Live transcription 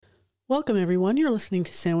Welcome, everyone. You're listening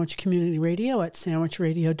to Sandwich Community Radio at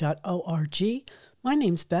sandwichradio.org. My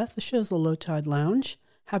name's Beth. The show's the Low Tide Lounge.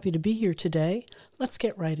 Happy to be here today. Let's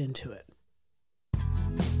get right into it.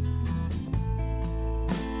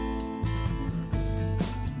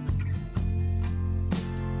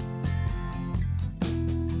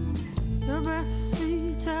 Your breath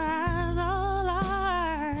sweet as all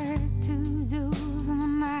I to jewels in the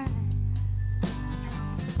night.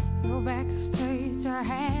 Your back straight, your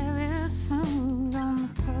hair is smooth on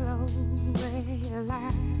the pillow where you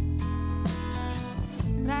lie.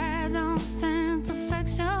 But I don't sense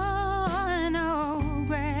affection or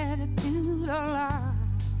gratitude or love.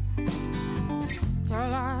 Your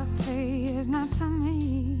latte is not to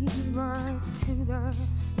me, but to the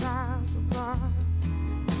stars above.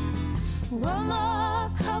 One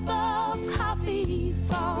more cup of coffee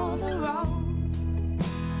for the road.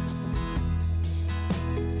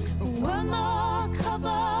 One more cup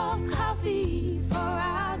of coffee before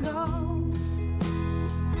I go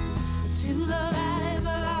to the valley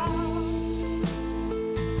below.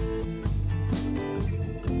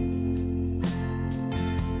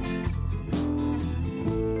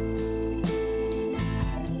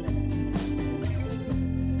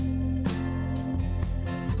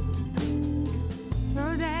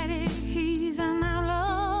 Your daddy, he's an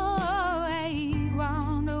outlaw. He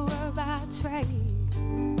won't worry about trade.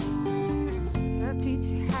 He'll teach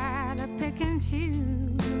you how to pick and choose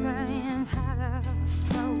and how to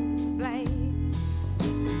throw blade.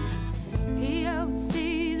 He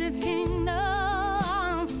oversees his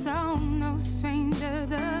kingdom, so no stranger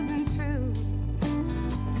does intrude.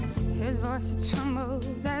 His voice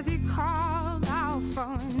trembles as he calls out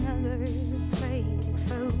for another plate of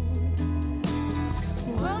food.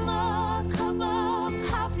 One more cup of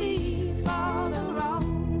coffee for the road.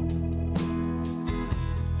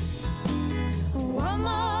 One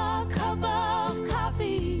more cup of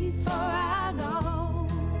coffee before I go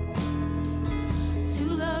to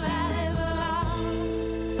the valley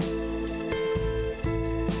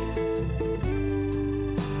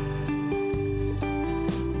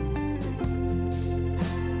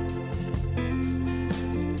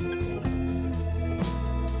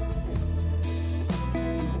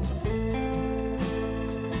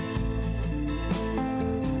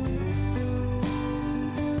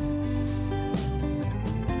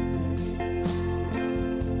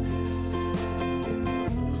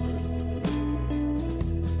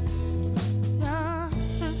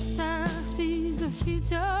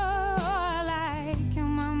future like your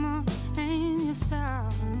mama and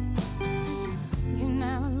yourself. You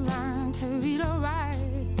never learned to read or write.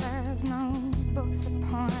 There's no books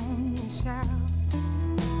upon your shelf.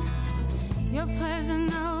 Your pleasure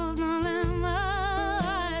knows no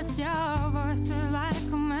limits. Your voice is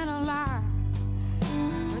like a metal line,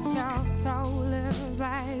 but your soul is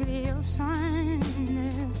like the ocean,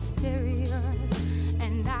 mysterious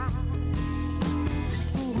and dark.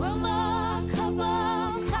 One more cup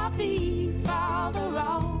of coffee for the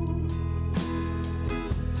road.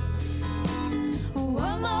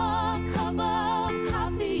 One more cup of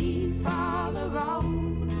coffee for the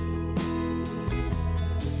road.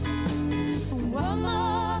 One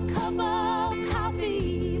more cup of coffee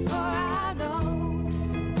before I go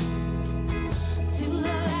to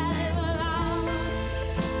the valley below.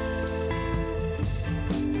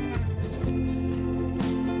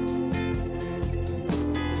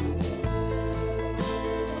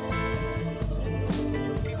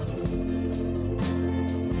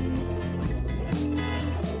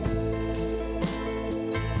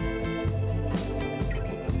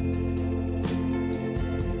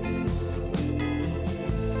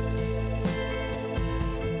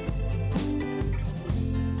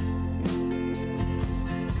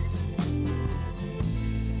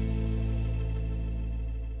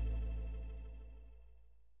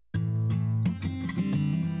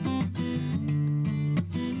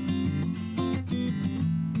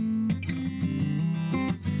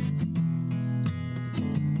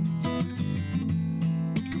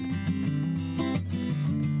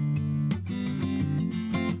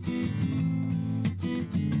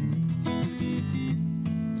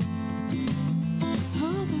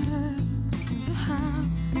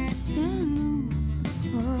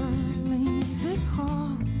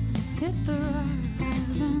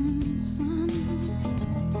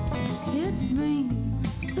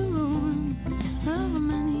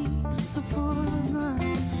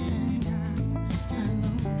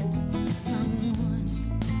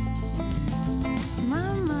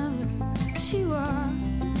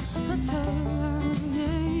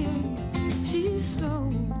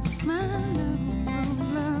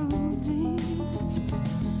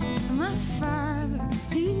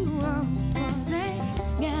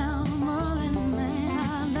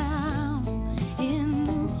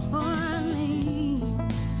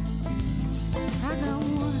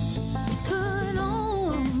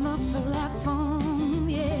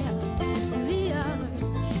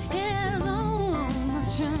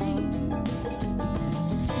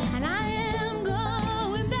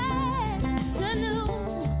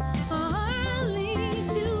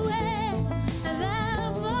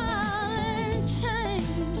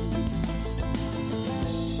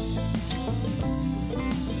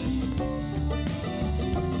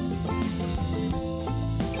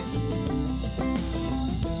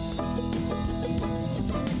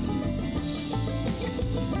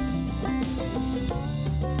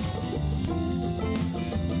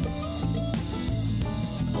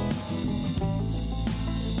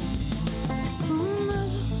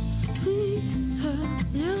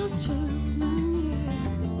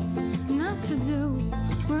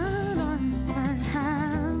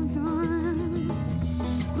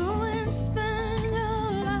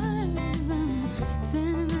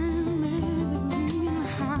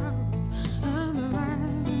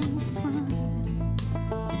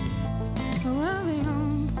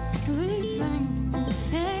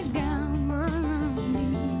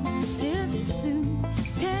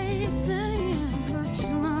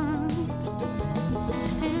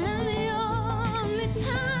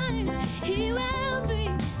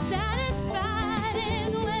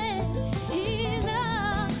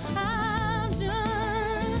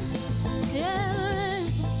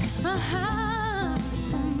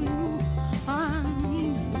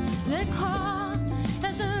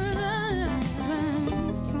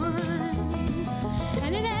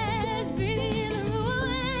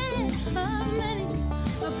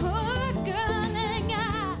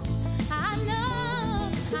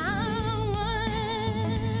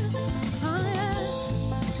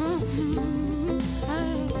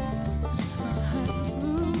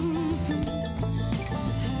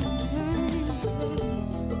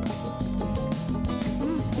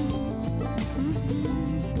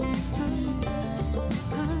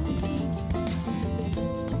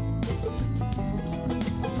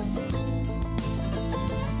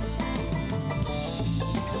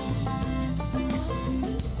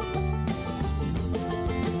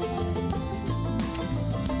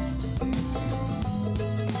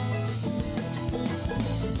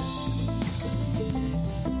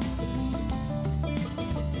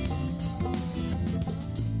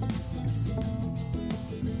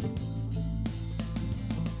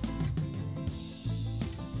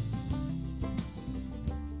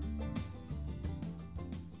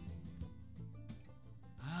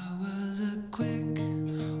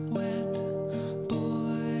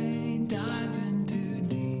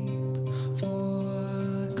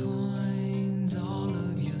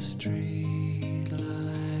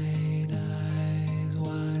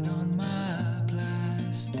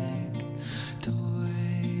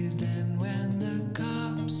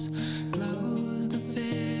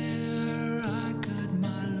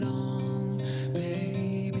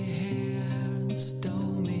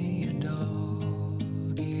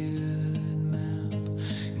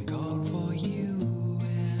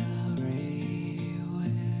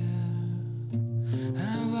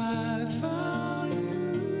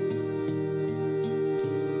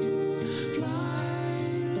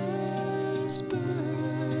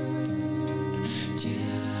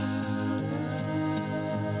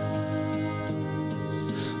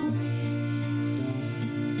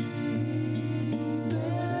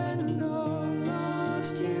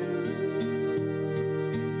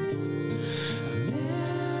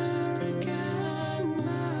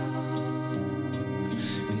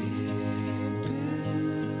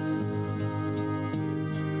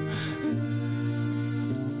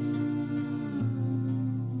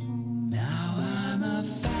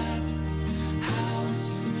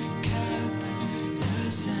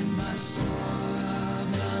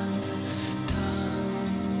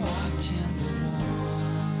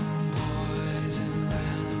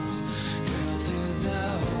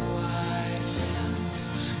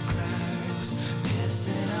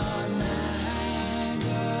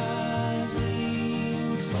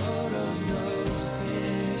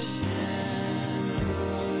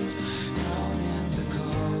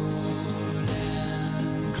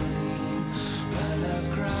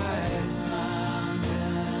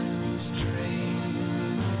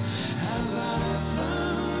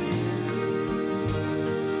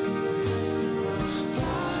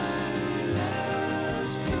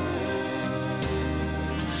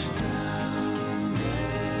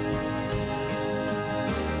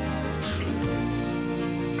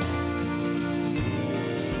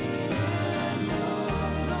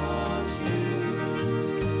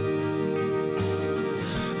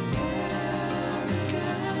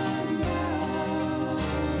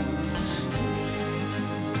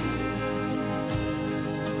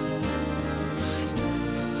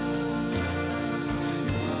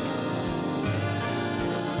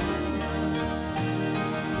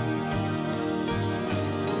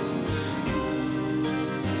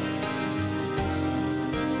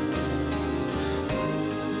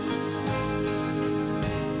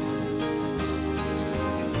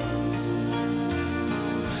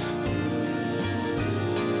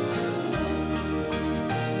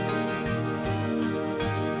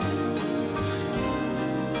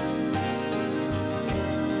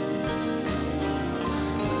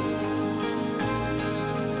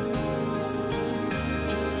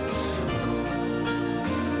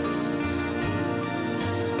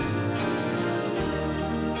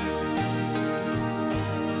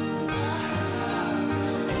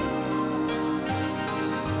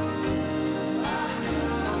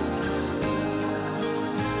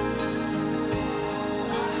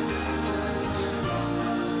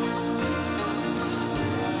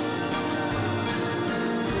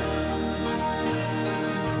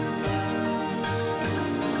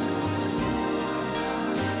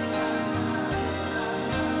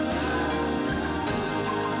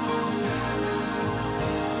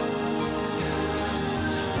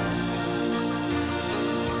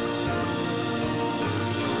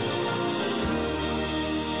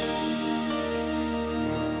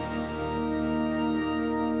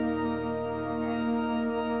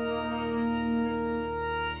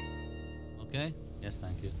 Okay? Yes,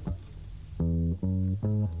 thank you.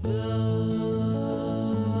 Look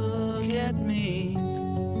at me.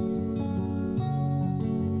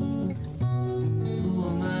 Who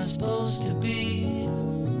am I supposed to be?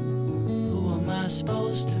 Who am I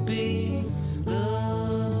supposed to be? Look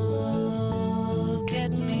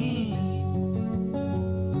at me.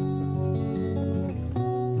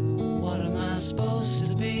 What am I supposed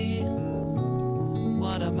to be?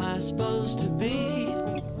 What am I supposed to be?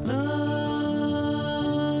 Look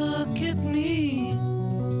at me.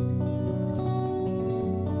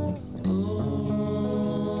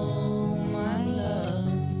 Oh, my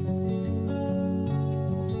love.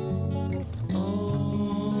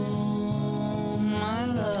 Oh, my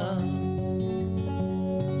love.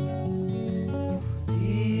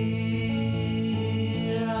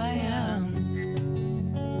 Here I am.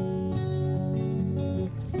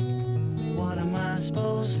 What am I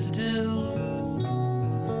supposed to do?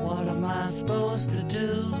 What am I supposed to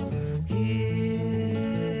do? Here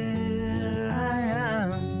I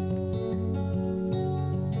am.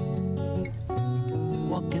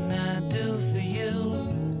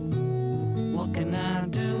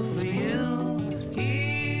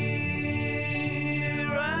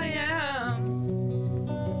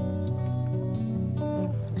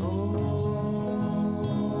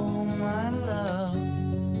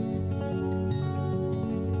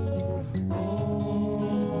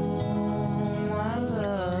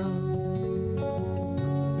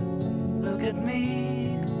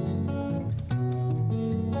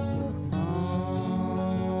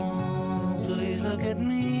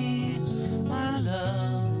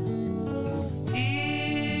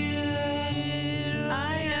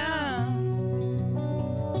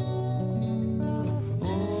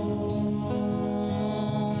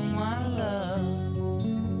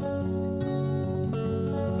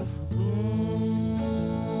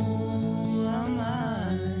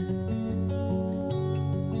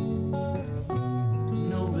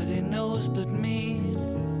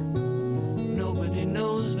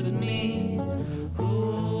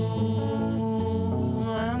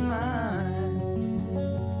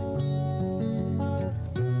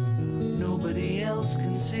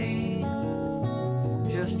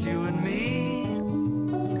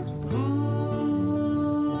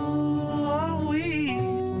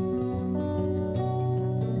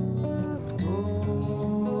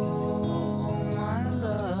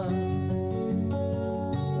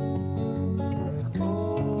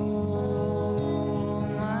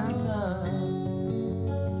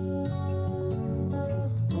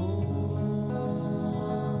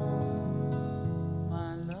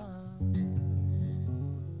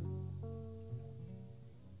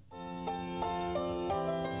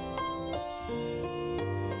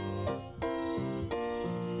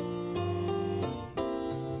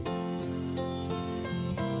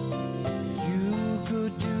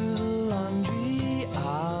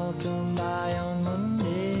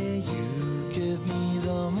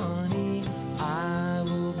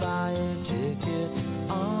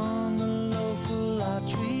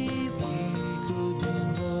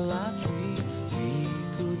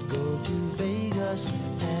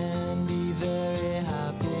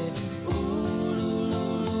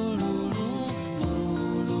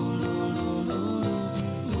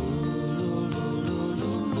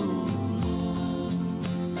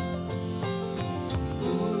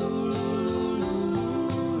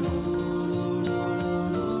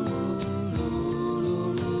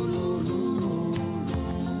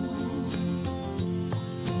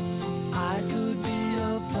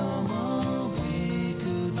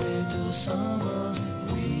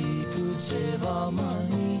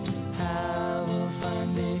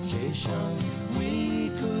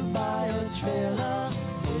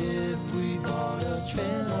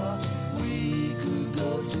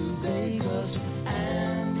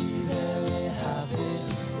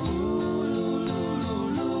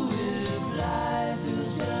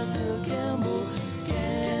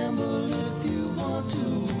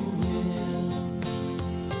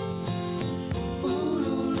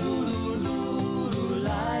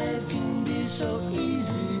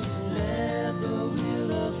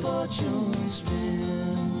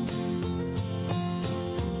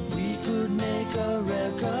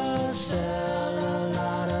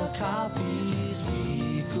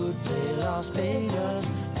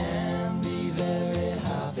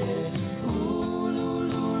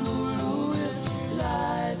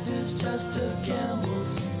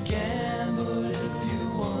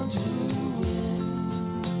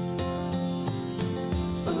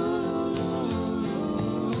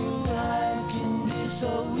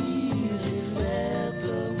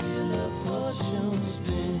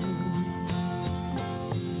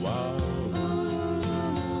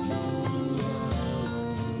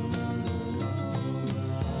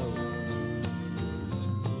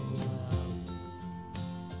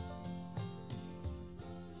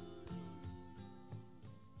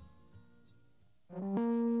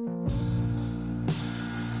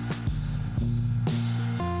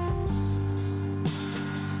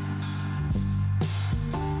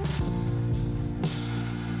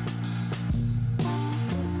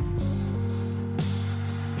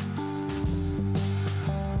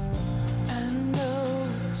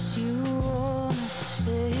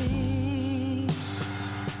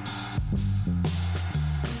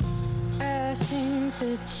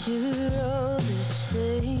 that you're all the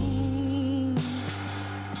same,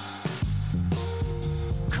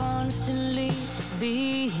 constantly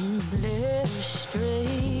being led astray.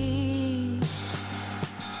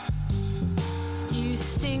 You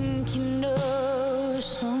think you know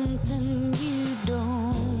something you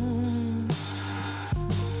don't.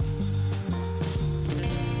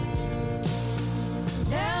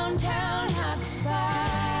 Downtown hot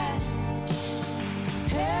spot,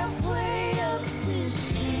 halfway up this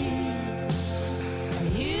street. I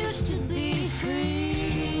used to be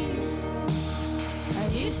free. I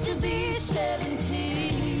used to be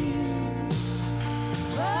 17.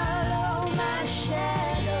 Follow my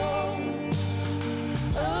shadow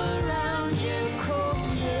around your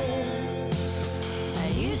corner. I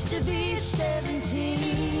used to be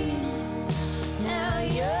 17. Now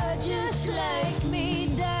you're just like me,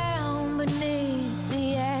 down beneath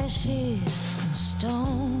the ashes and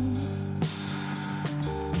stone.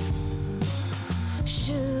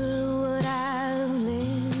 Sure would I've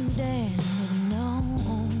lived and have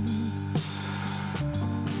known.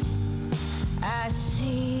 I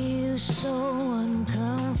see you so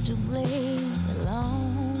uncomfortably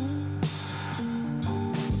alone.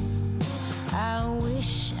 I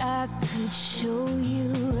wish I could show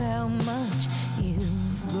you how much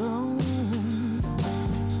you've grown.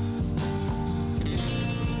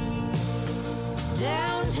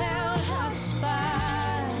 Downtown hot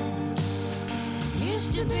spot,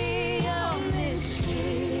 used to be on this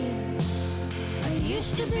street. I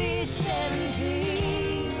used to be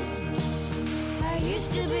 17. I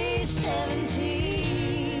used to be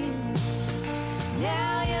 17.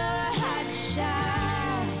 Now you're a hot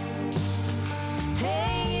shot,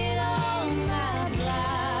 hanging on my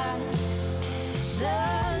block.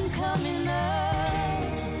 Sun coming up,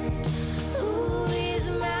 who is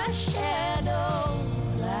my shadow?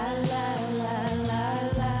 La la la la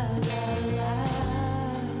la la la.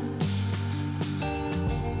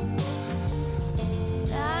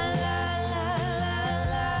 La la la la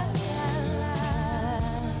la la la.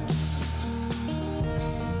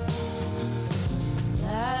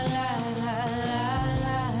 La la la la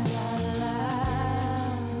la la la.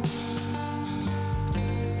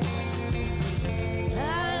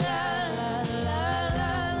 La la la la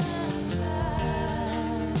la la.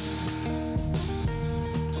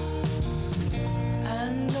 I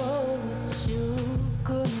know what you're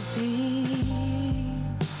gonna be.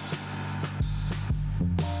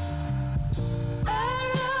 I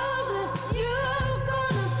know that you're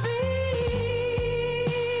gonna be.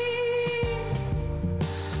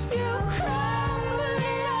 You're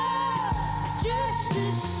crumbling up just to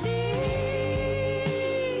see.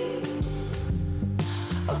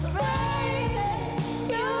 Afraid that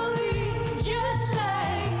you'll be just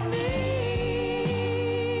like me.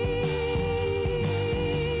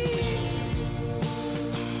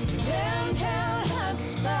 Downtown hot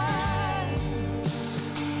spot,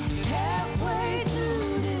 halfway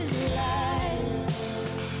through this life.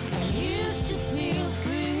 I used to feel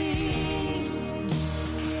free.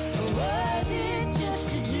 Or was it just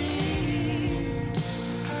a dream?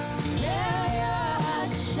 Now you're a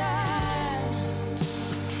hot shot.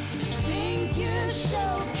 Think you're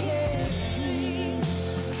so carefree,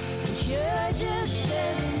 but you're just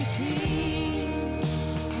 17.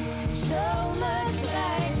 So much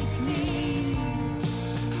like me.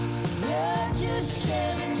 You're just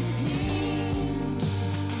 17.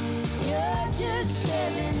 You're just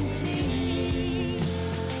 17.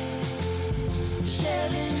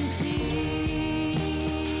 17.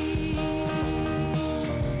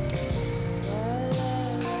 La la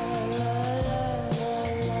la la la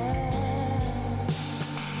la.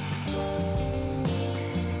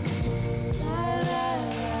 La la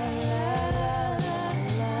la la la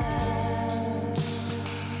la.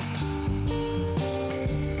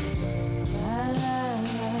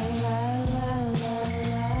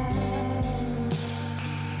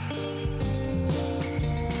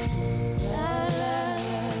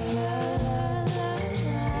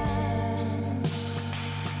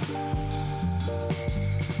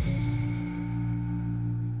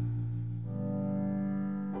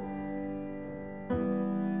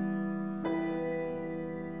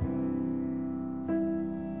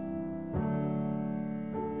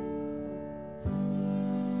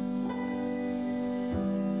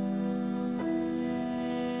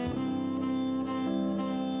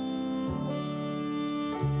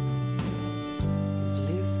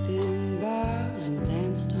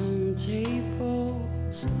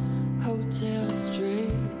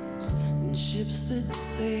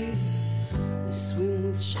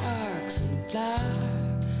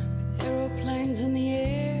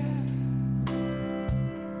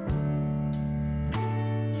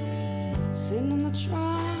 singing the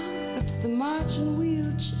trumpets, the marching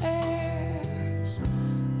wheelchairs.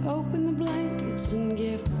 Open the blankets and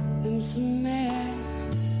give them some air.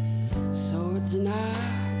 Swords and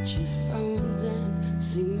arches, bones and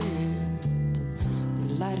cement,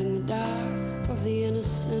 the light in the dark of the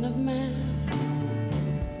innocent of men.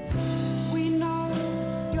 We know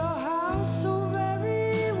your house so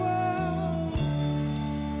very well,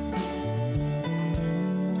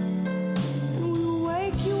 and we'll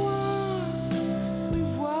wake you once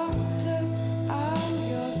we've walked up all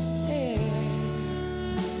your stairs.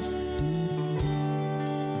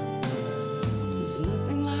 There's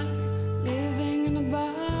nothing like living in a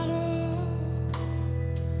bottle,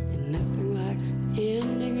 and nothing like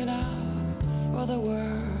ending it all for the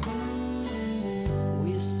world.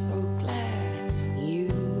 We're so glad you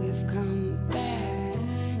have come back.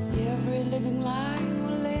 Every living line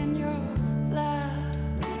will in your lap.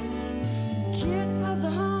 Kid has a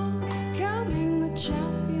homecoming, the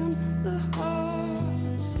champion, the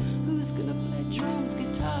horse. Who's gonna play drums,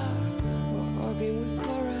 guitar, or organ with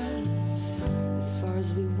chorus? As far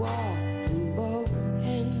as we walk from both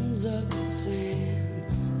ends of the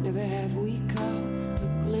sand, never have we caught a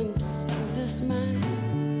glimpse of this man.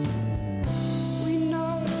 We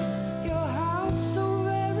know your house so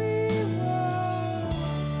very well,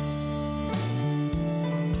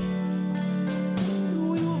 and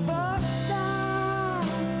we will bust down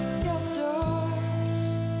your door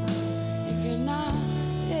if you're not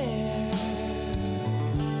there.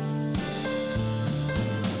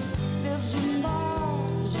 There's some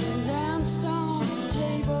bars and danced on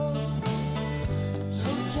tables,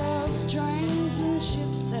 hotels, trains, and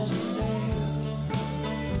ships that sail.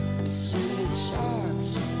 We swim with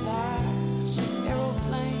sharks, fly with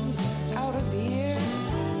aeroplanes out of here.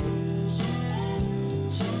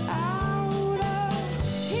 Out of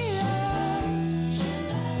here.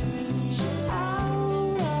 Out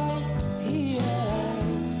of here.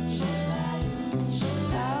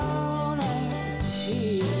 Out of here.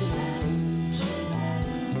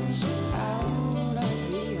 Out of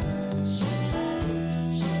here.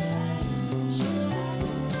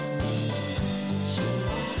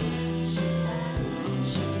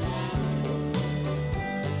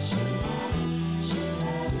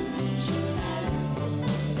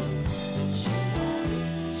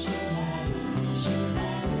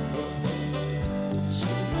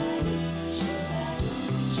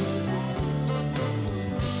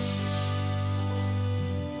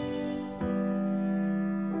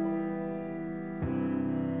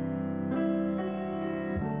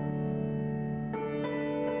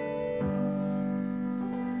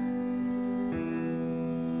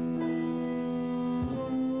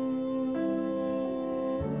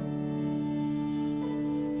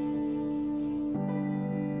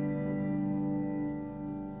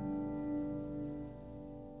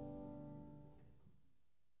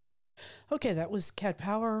 Okay, that was Cat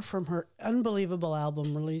Power from her unbelievable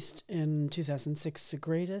album released in 2006, The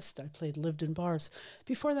Greatest. I played Lived in Bars.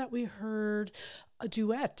 Before that, we heard a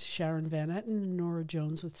duet, Sharon Van Etten and Norah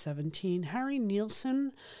Jones with 17, Harry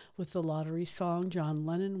Nilsson with The Lottery Song, John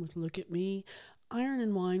Lennon with Look at Me, Iron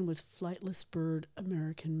and Wine with Flightless Bird,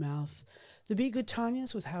 American Mouth, the Be Good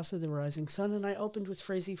Tanyas with House of the Rising Sun, and I opened with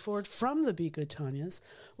Frazee Ford from the Be Good Tanyas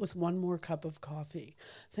with One More Cup of Coffee.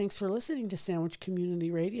 Thanks for listening to Sandwich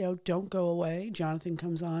Community Radio. Don't go away. Jonathan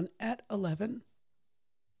comes on at 11.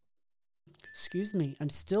 Excuse me, I'm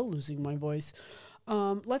still losing my voice.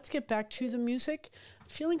 Let's get back to the music.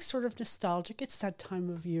 Feeling sort of nostalgic. It's that time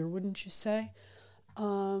of year, wouldn't you say?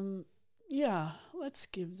 Yeah, let's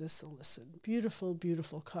give this a listen. Beautiful,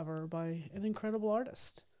 beautiful cover by an incredible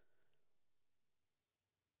artist.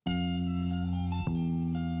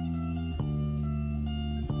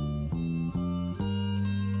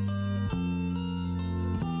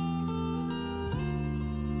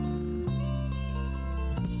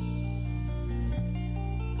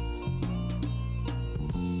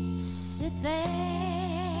 Sit there,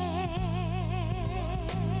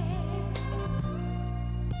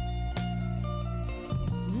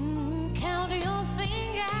 count your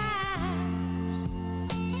fingers.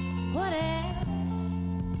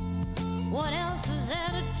 What else is there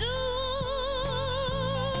to do?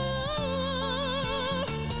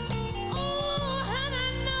 Oh, and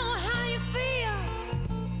I know how you feel.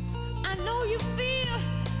 I know you feel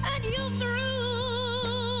and you're through.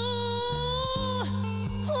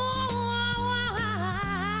 Oh,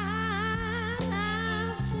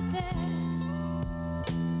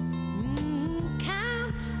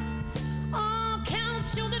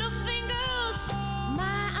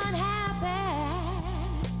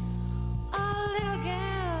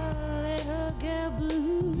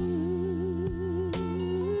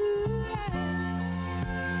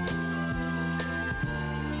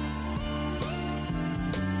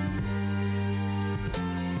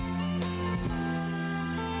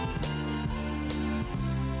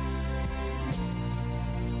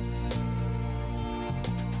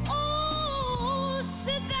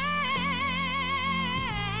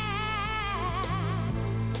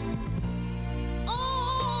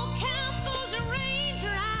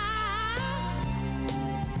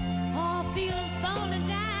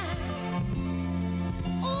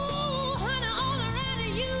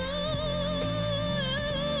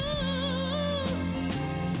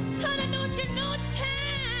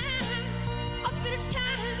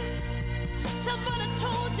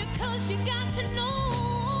 'cause you got to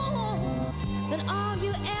know that all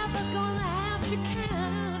you ever gonna have to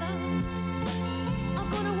count on, are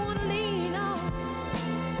gonna wanna lean on.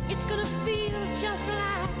 It's gonna feel just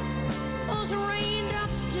like those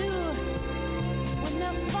raindrops do when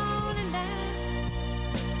they're falling down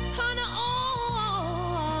on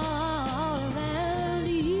all around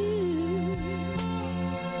you.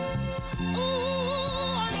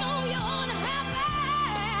 Ooh, I know you're unhappy.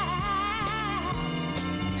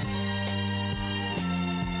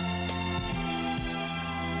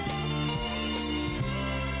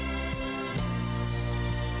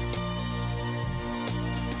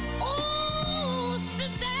 Oh,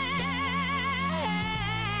 sit down.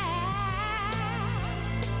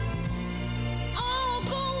 Oh,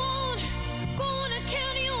 go on and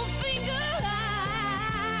count your fingers.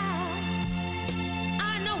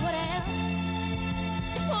 I know what else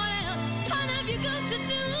have you got to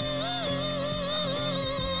do?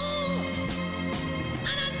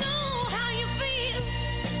 And I know how you feel,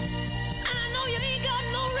 and I know you ain't got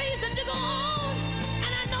no reason to go on,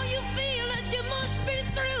 and I know you feel that you must be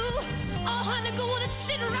through. Oh, honey, go on and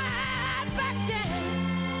sit right back down.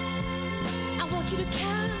 I want you to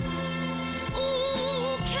count. Ooh,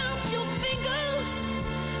 count your fingers.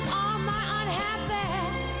 Oh, my unhappy,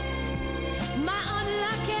 my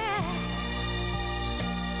unlucky,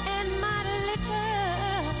 and my little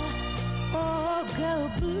girl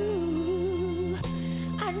blue.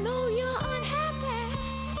 I know you're unhappy.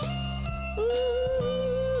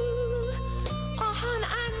 Ooh, oh, honey,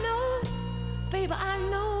 I know, baby, I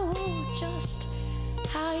know just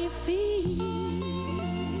how you feel.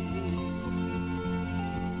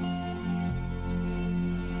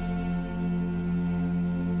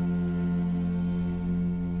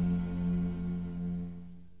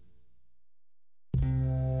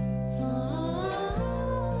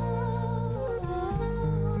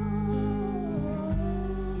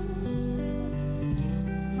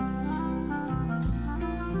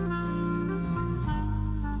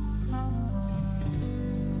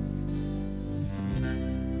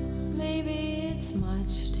 Maybe it's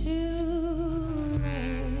much too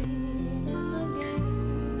late in the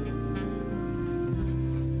game.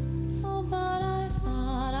 Oh, but I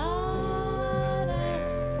thought I'd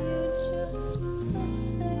ask you just the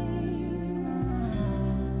same.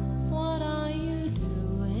 What are you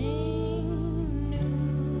doing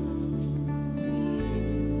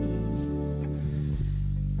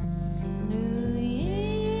New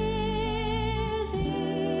Year's Eve?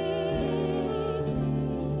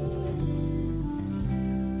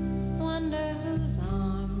 Wonder whose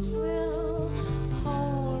arms will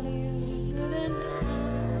hold you good and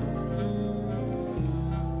tight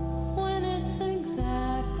when it's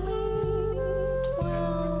exactly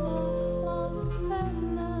 12 o'clock that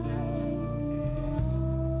night.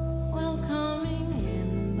 Welcoming in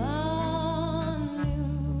the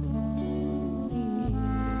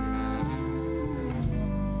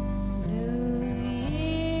New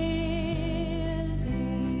Year's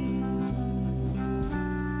Eve.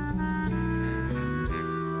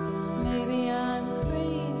 Maybe I'm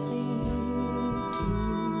crazy to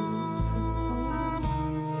suppose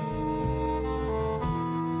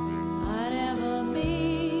I'd ever be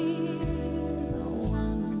the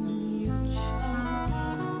one you chose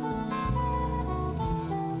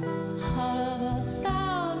out of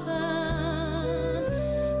 1,000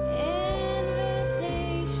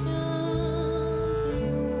 invitations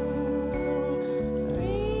you'll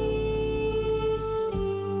receive.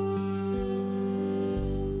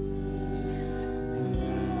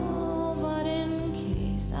 Oh, but in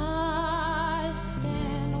case I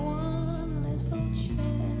stand one little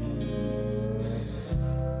chance,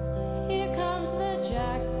 here comes the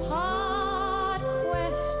jackpot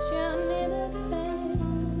question in advance.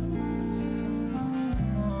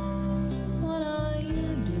 What are you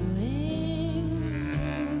doing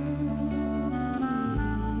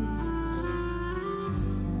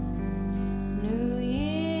New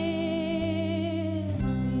Year's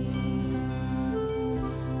Eve?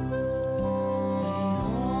 May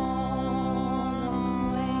all the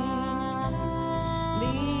wages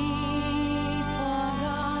be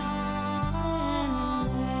forgot when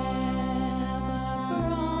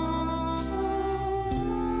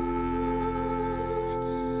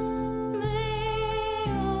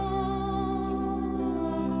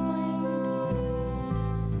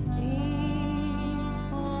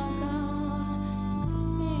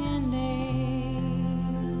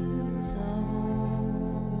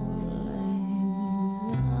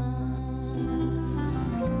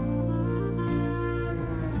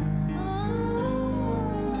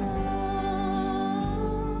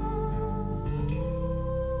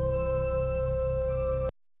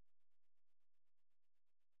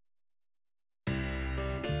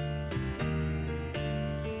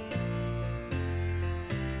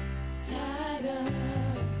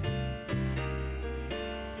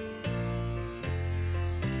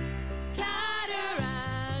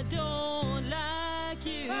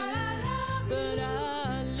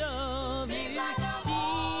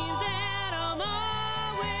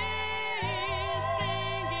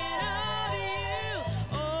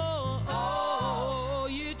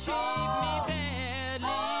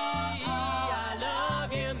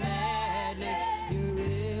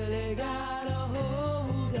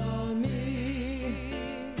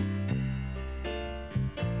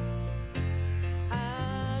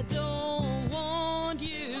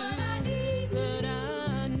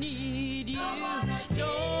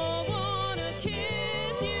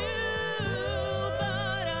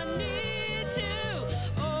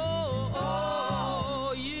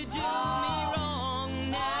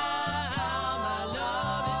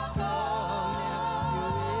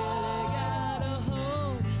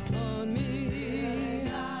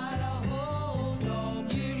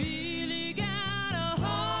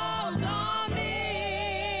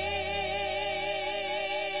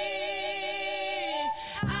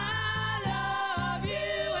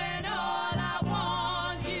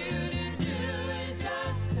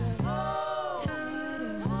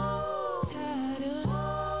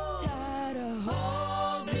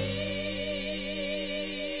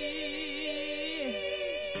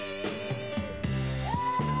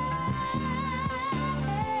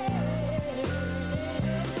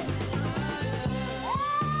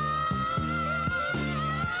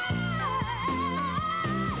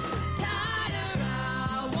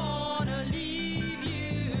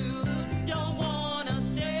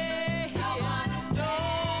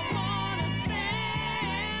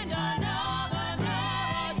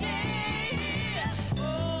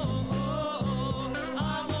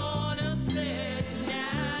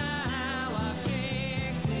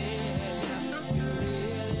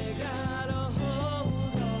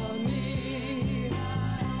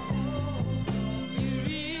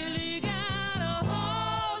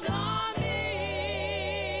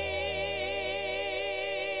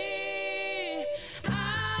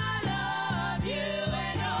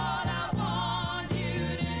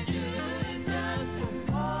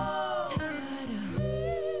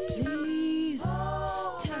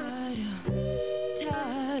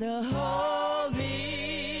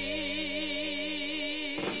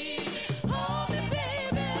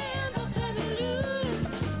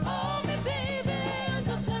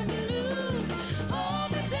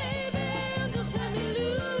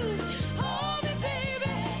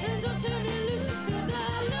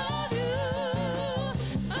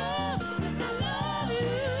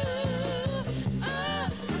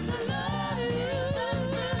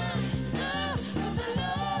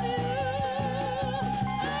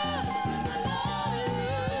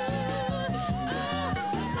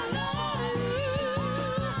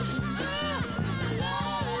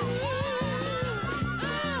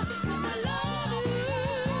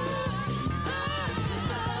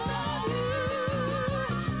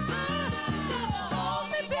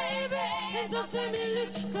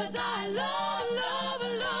 'cause I love, love,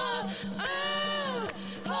 love.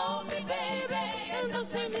 Hold me, baby, and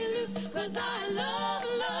don't turn me loose, 'cause I love,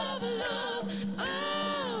 love, love.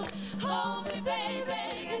 Hold me, baby,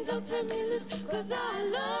 and don't turn me loose, 'cause I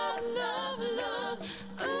love, love, love.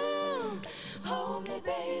 Hold me,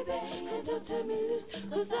 baby, and don't turn me loose,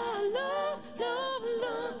 'cause I love, love,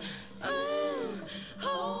 love.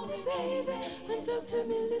 Hold me, baby, and don't turn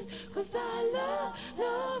me loose, 'cause I love,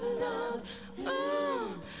 love, love.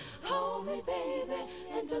 Hold me, baby,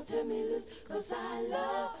 and don't turn me loose, 'cause I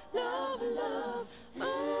love, love, love.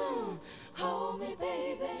 Hold me,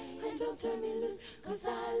 baby, and don't turn me loose, 'cause I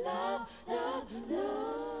love, love,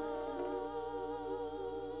 love.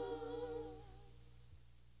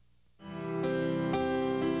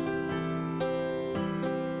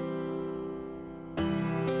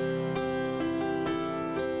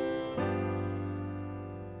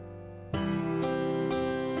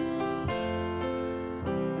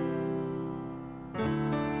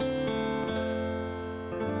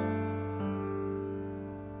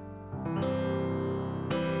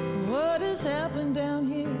 What has happened down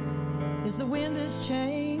here is the wind has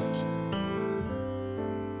changed.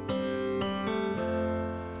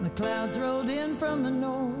 The clouds rolled in from the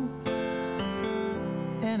north,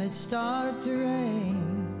 and it started to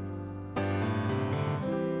rain.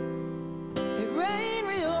 It rained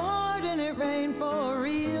real hard, and it rained for a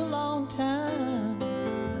real long time.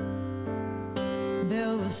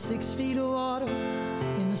 There was 6 feet of water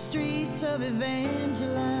in the streets of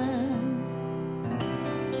Evangeline.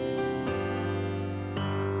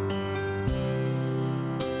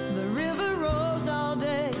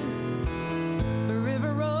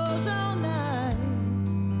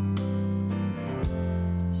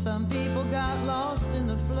 Some people got lost in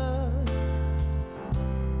the flood.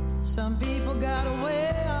 Some people got away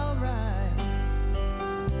all right.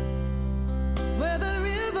 Where the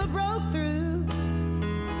river broke through,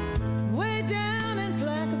 way down in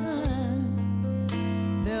Clackamas,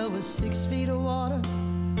 there was 6 feet of water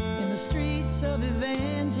in the streets of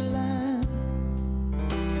Evangeline.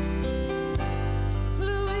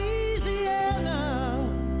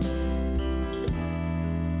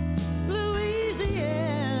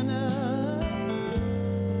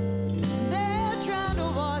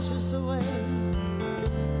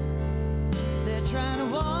 Trying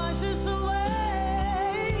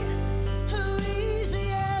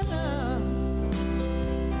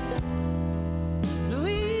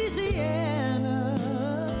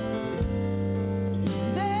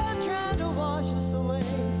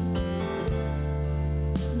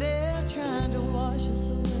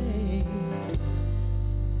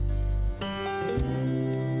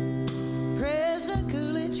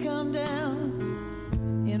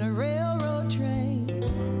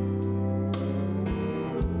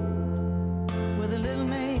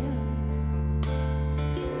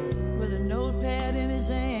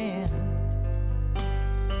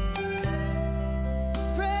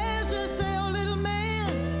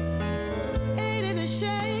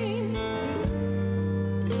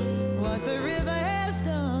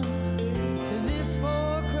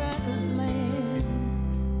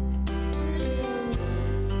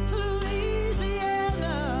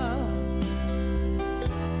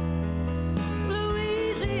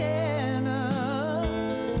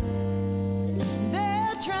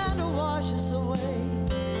to wash us away.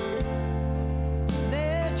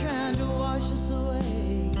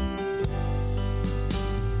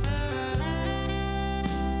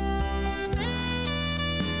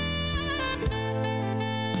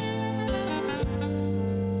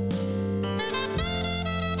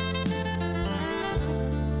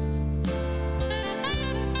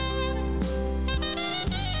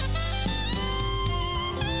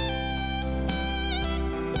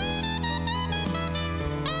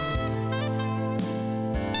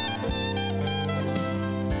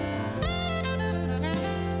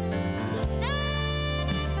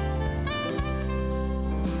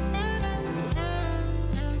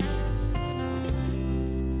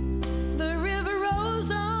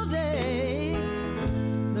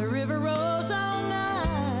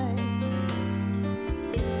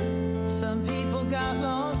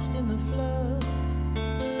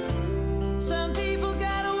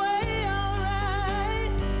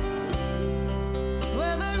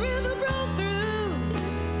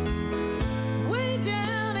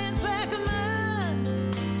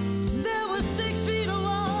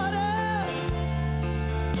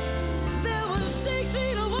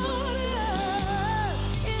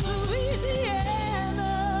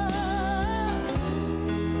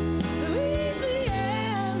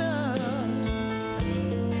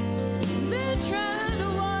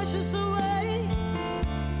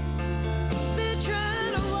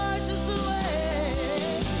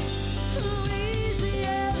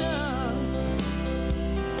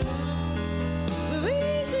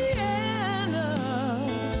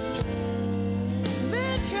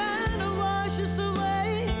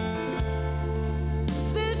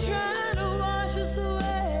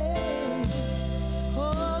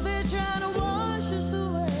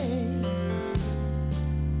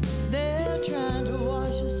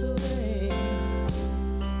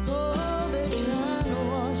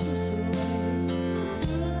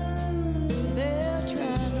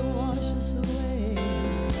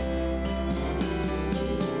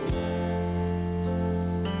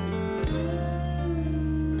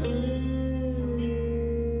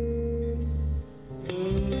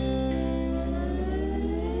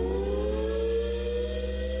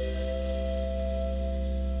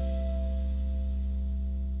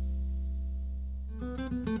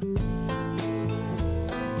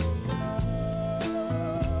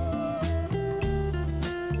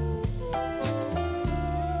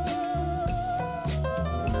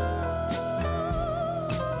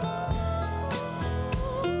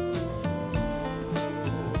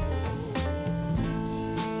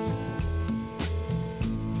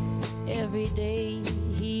 every day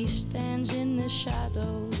he stands in the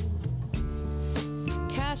shadow,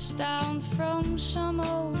 cast down from some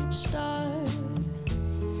old star,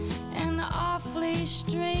 an awfully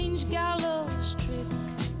strange gallows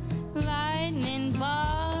trick, lightning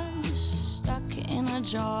bugs stuck in a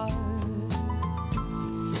jar.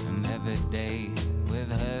 And every day with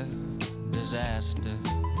her disaster,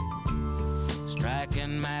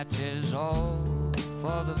 striking matches all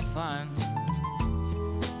for the fun.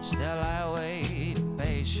 Still I wait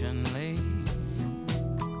patiently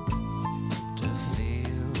to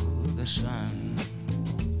feel the sun.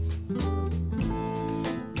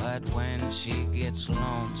 But when she gets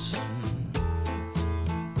lonesome,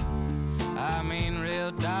 I mean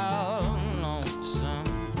real down lonesome,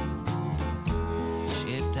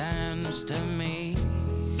 she turns to me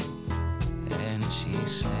and she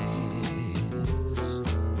says,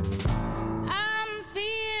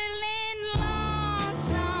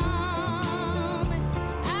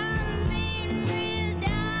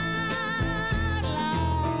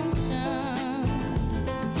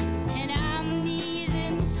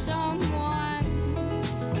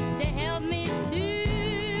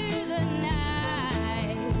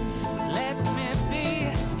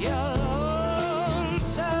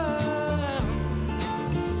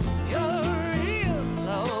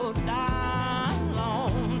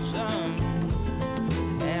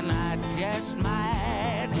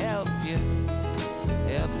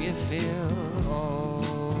 feel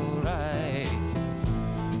alright.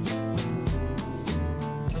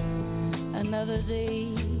 Another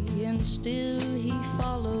day and still he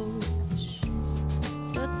follows,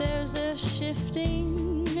 but there's a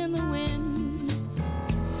shifting in the wind,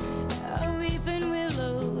 a weeping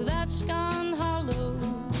willow that's gone hollow,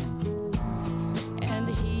 and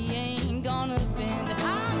he ain't gonna bend.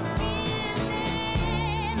 I'm feeling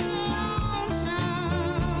lonesome,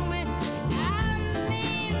 I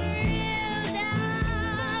mean real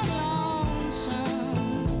down lonesome,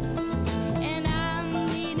 and I'm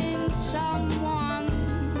needing someone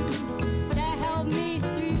to help me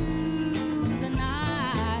through the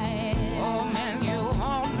night. Oh man, you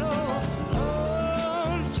won't know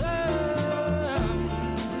lonesome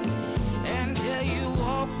until you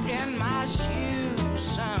walk in my shoes,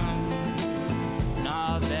 son.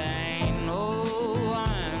 No, there ain't no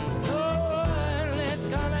one that's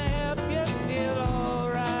gonna help you feel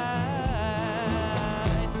alright.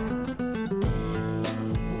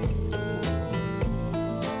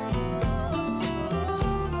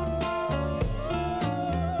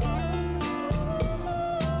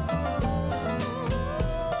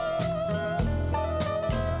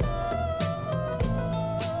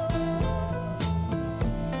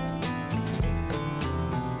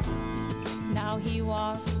 Now he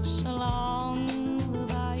walks along the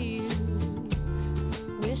bayou,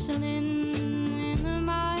 whistling in a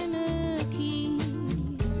minor key.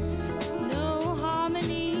 No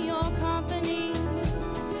harmony or company,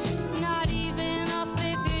 not even a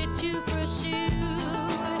figure to pursue.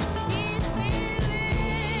 He's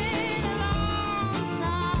feeling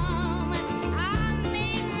lonesome, I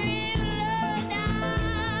mean real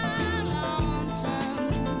down lonesome,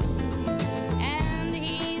 and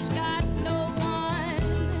he's got no one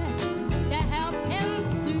to help him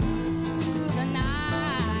through the night.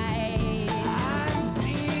 I'm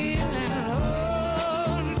feeling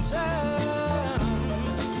lonesome,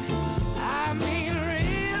 I mean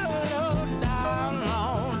real low down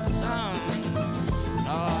lonesome.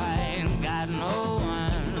 No, I ain't got no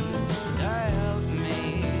one to help me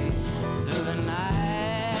through the night.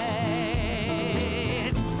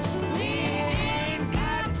 We ain't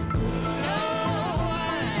got no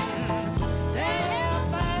one to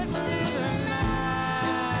help us through the night.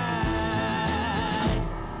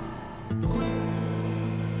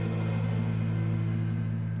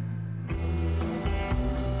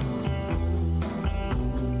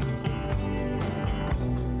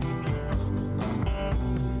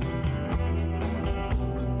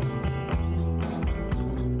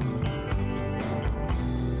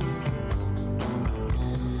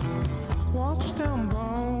 Watch them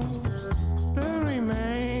bones, the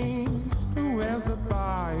remains, whoever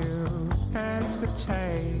bayou hands the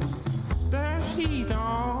chase. There she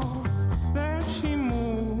dawns, there she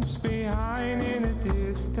moves, behind in the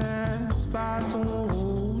distance, Baton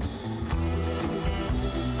Rouge.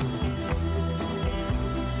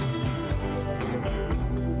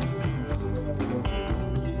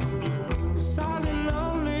 Sad and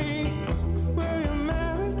lonely, will you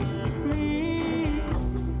marry me?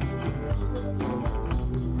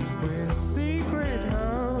 With secret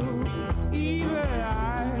hope, evil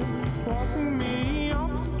eyes, forcing me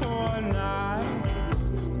up all night.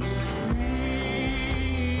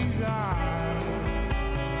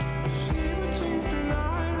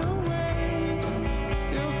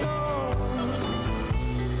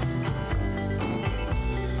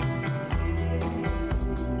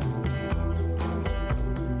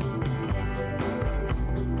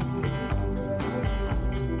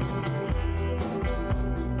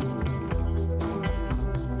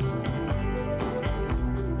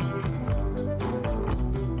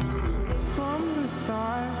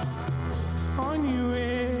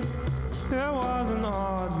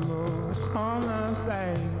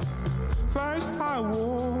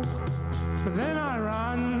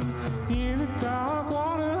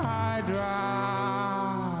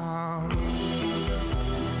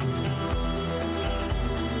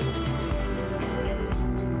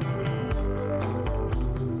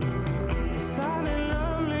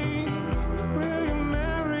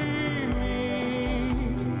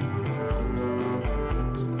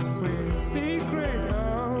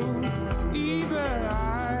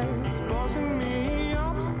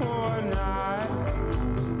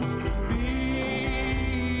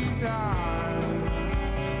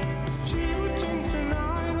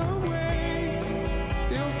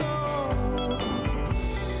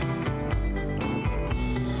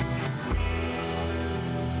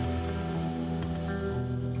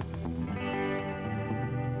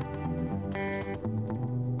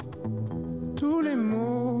 tous les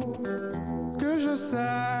mots que je sais,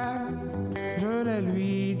 je les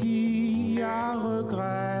lui dis à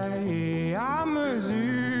regret. Et à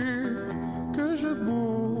mesure que je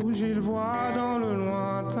bouge, il voit dans le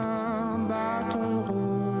lointain bâton rouge.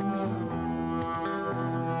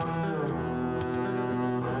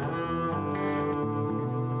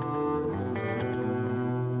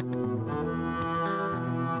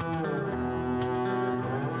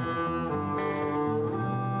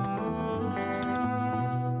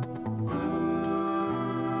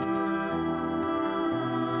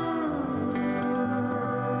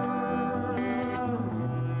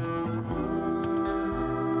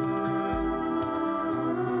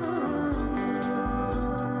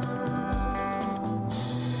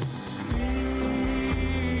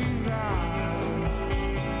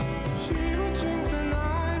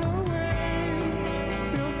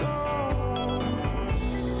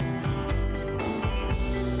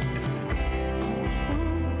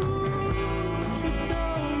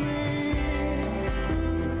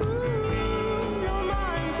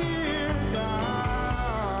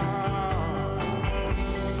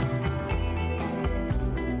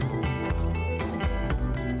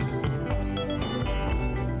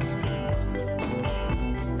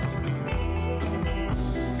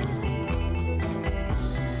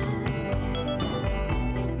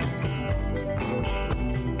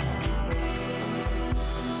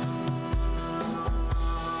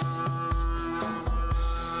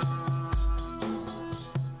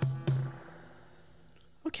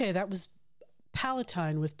 Okay, that was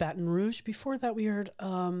Palatine with Baton Rouge. Before that, we heard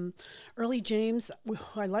Early James.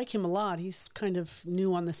 I like him a lot. He's kind of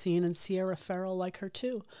new on the scene, and Sierra Farrell, like her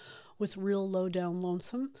too, with Real Low Down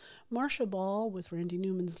Lonesome. Marcia Ball with Randy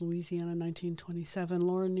Newman's Louisiana 1927.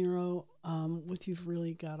 Laura Nyro with You've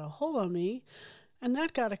Really Got a Hold on Me. And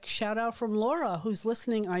that got a shout out from Laura, who's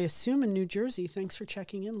listening, I assume, in New Jersey. Thanks for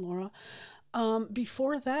checking in, Laura.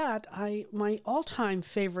 Before that, my all-time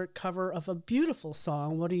favorite cover of a beautiful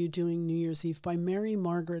song, What Are You Doing New Year's Eve, by Mary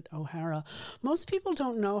Margaret O'Hara. Most people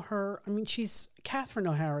don't know her. I mean, she's Catherine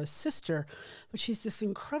O'Hara's sister, but she's this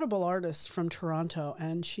incredible artist from Toronto,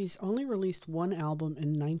 and she's only released one album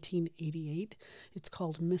in 1988. It's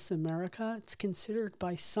called Miss America. It's considered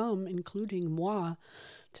by some, including moi,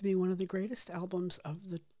 to be one of the greatest albums of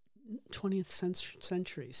the 20th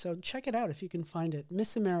century. So check it out if you can find it.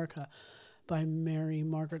 Miss America by Mary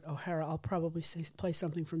Margaret O'Hara. I'll probably play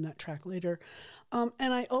something from that track later. And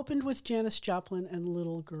I opened with Janis Joplin and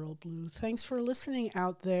Little Girl Blue. Thanks for listening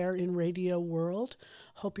out there in Radio World.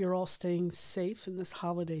 Hope you're all staying safe in this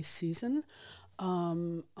holiday season.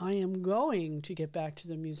 I am going to get back to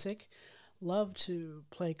the music. Love to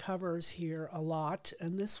play covers here a lot,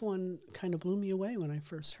 and this one kind of blew me away when I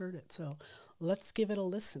first heard it. So let's give it a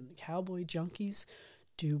listen. The Cowboy Junkies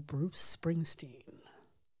do Bruce Springsteen.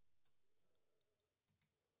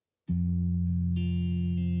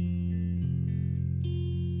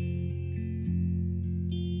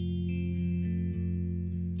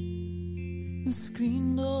 The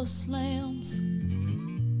screen door slams,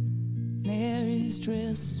 Mary's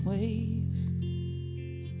dress waves.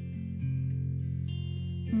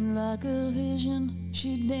 Like a vision,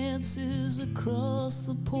 she dances across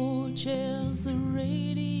the porch as the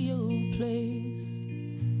radio plays.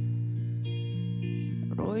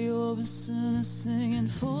 Roy Orbison is singing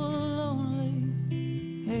for the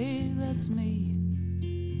lonely. Hey, that's me,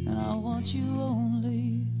 and I want you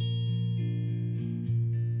only.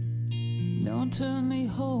 Don't turn me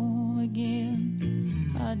home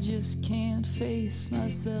again, I just can't face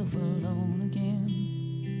myself alone again.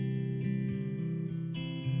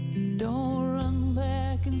 Don't run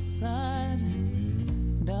back inside,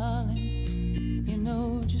 darling, you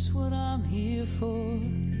know just what I'm here for.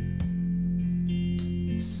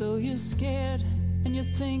 So you're scared and you're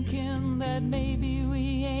thinking that maybe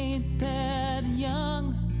we ain't that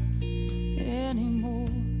young anymore.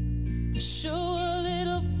 Show a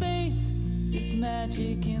little faith, there's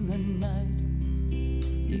magic in the night.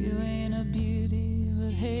 You ain't a beauty,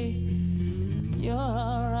 but hey, you're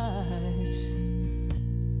alright.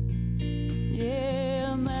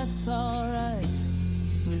 Yeah, and that's alright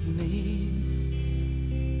with me.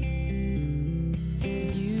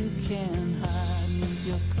 You can hide with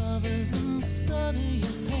your covers and study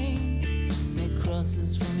your pain. Make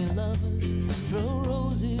crosses from your lovers, throw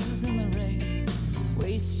roses in the rain.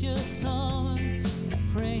 Waste your summers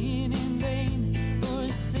praying in vain for a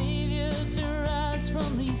savior to rise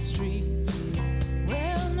from these streets.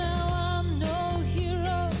 Well, now I'm no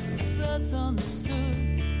hero, that's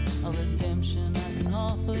understood. A redemption I can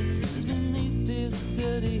offer is beneath this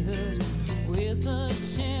dirty hood, with a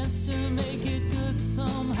chance to make it good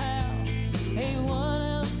somehow.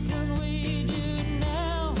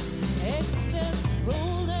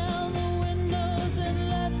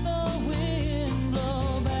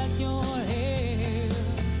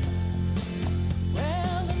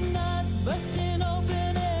 busting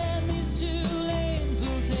open and these two lanes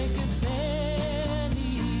will take us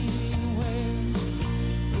anywhere.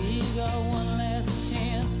 We got one last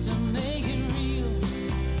chance to make it real.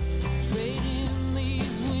 Trading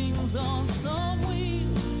these wings on some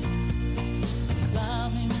wheels.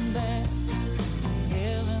 Climbing back,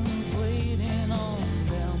 heaven's waiting on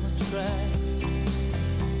down the tracks.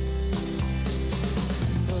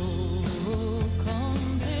 Oh,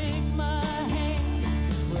 come take my hand.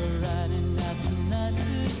 We're riding out tonight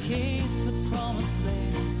to case the promised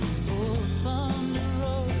land. Oh, Thunder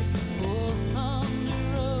Road, oh, Thunder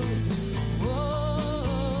Road, oh,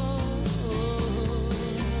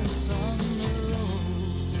 Thunder Road.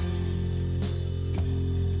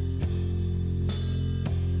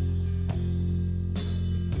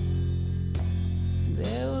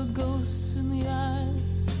 There were ghosts in the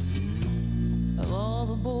eyes of all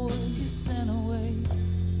the boys you sent away.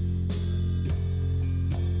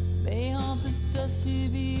 They haunt this dusty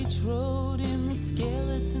beach road in the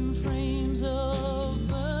skeleton frames of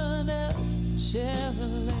burned out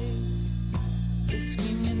Chevrolets. They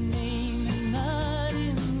scream your name at night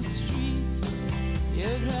in the street.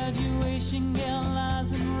 Your graduation gown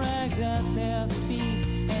lies in rags at their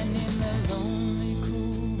feet. And in the lonely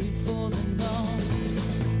cool before the dawn,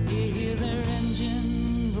 you hear their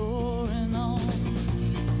engine roaring on.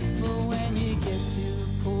 But when you get to the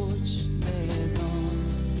porch, they're gone.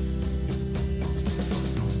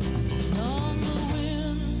 On the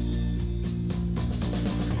wind,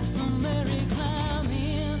 some merry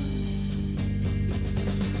climbing.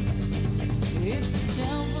 It's a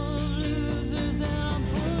town full of losers, and I'm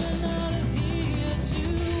pulling out of here to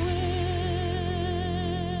win.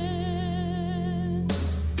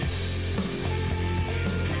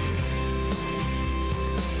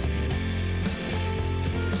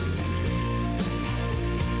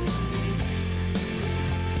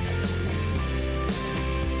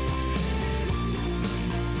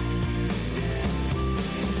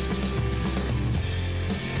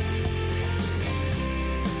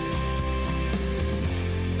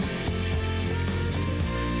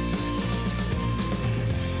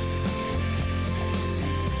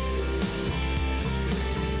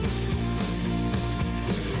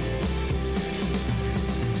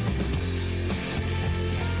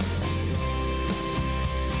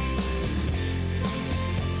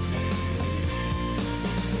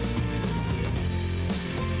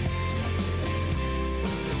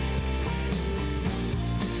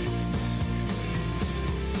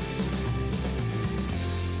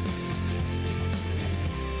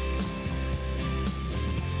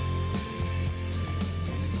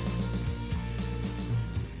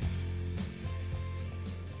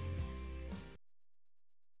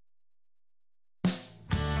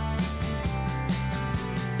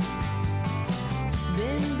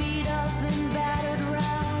 Been beat up and battered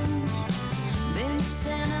round. Been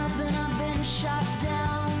sent up and I've been shot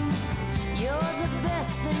down. You're the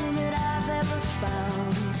best thing that I've ever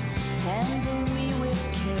found. Handle me with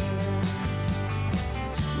care.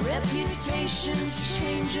 Reputation's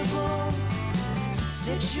changeable.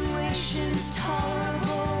 Situation's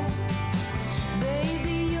tolerable.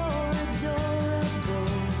 Baby, you're adorable.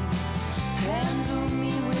 Handle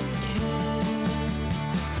me with care.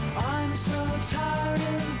 I'm so tired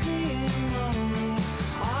of being lonely.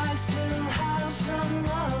 I still have some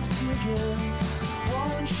love to give.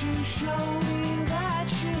 Won't you show me that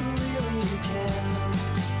you really care?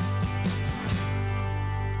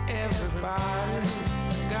 Everybody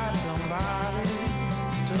got somebody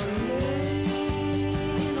to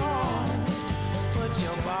lean on. Put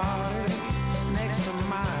your body next to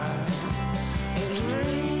mine and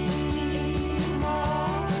dream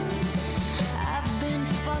on. I've been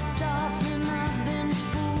fucked off and I've been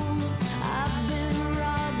fooled. I've been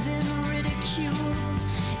robbed and ridiculed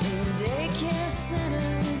in daycare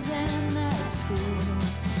centers and at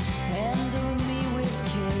schools. Handle me with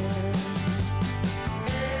care.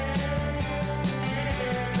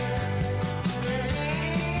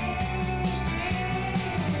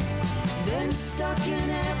 Been stuck in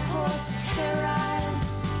airports,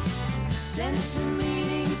 terrorized. Sent to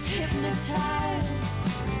meetings, hypnotized.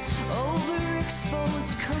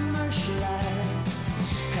 Overexposed, commercialized.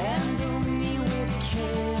 Handle me with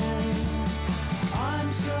care.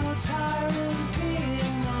 I'm so tired of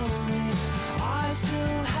being lonely. I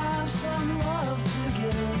still have some love to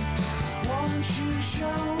give. Won't you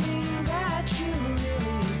show me that you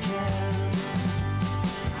really care?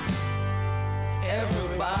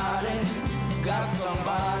 Everybody got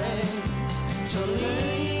somebody to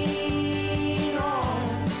lean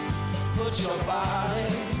on. Put your body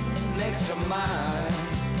next to mine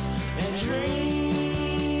and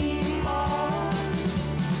dream on.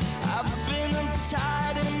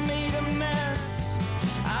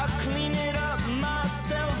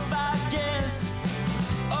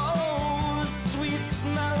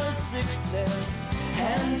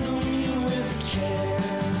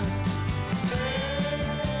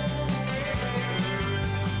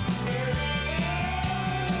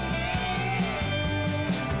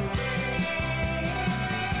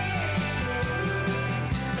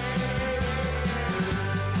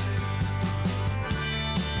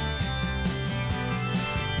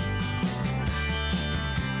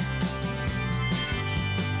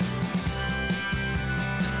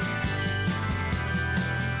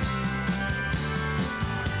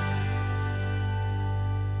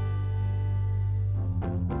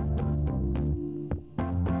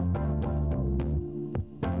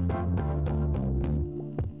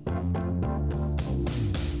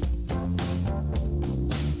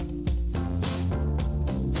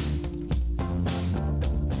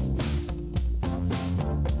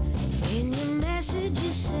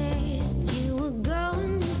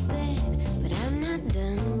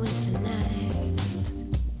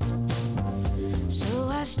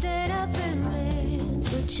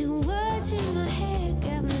 Two words in my head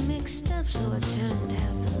got me mixed up, so I turned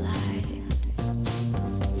out the light.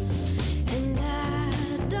 And I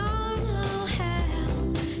don't know how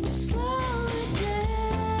to slow it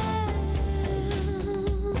down.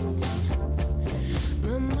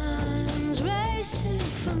 My mind's racing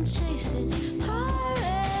from chasing heartaches.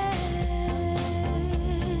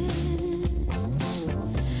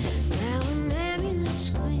 Now an ambulance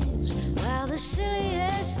screams while the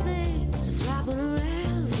silliest things are flopping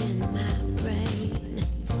around in my brain.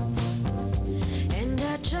 And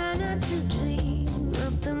I try not to dream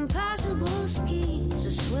up impossible schemes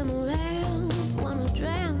that swim around, wanna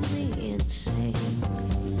drown me insane.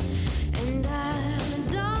 And I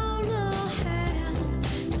don't know how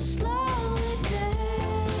to slow it down.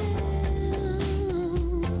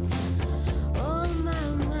 Oh, my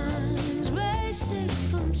mind's racing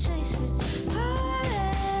from chasing heartaches.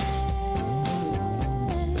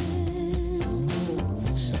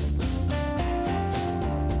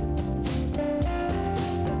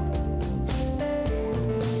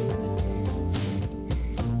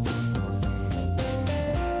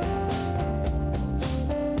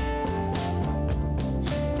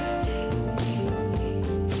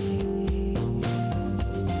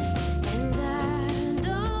 And I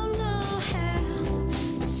don't know how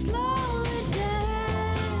to slow it down.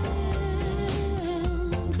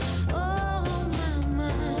 Oh, my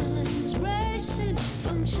mind's racing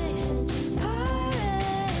from chasing heartaches.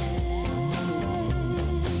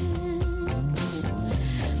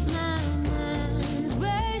 My mind's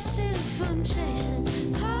racing from chasing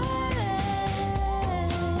heartaches.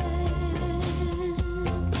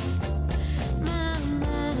 My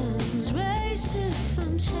mind's racing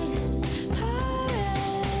from chasing heartaches.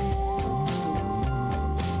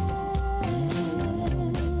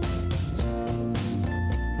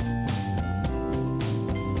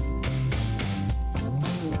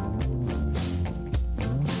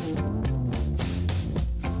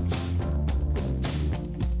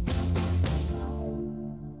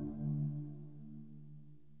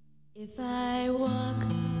 If I walk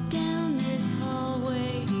down this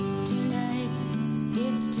hallway tonight,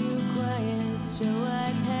 it's too quiet, so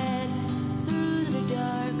I'd head through the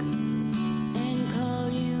dark and call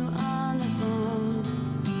you on the phone.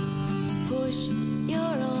 Push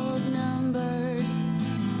your old numbers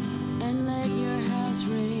and let your house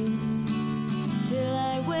ring till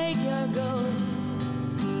I wake your ghost.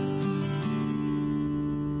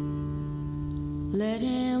 Let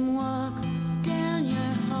him walk down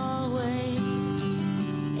your hallway.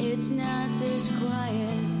 It's not this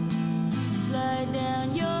quiet. Slide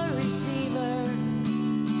down your receiver.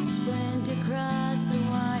 Sprint across the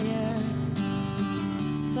wire.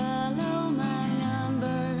 Follow my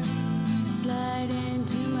number. Slide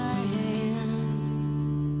into my hand.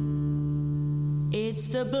 It's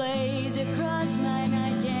the blaze across my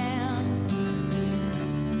nightgown.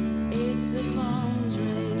 It's the phone's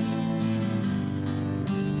ring.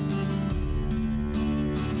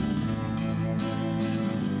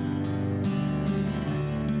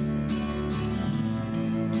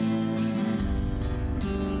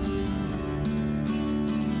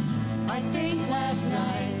 I think last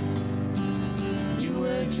night you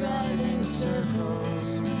were driving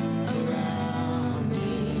circles around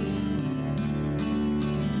me.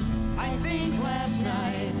 I think last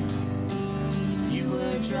night you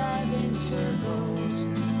were driving circles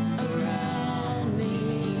around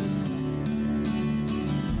me.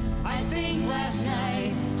 I think last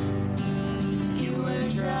night you were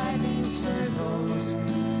driving circles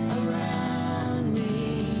around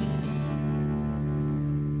me.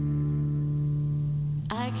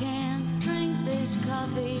 I can't drink this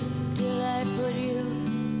coffee till I put you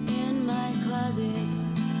in my closet.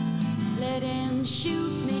 Let him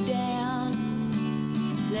shoot me down.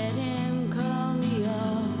 Let him call me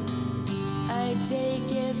off. I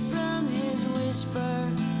take it from his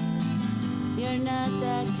whisper. You're not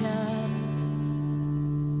that tough.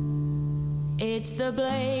 It's the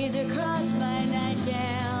blaze across my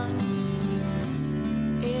nightgown.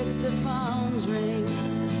 It's the phone's ring.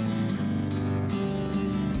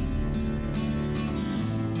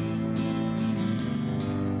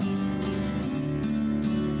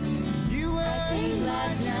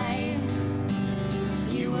 Last night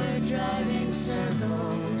you were driving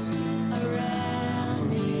circles around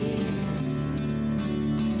me.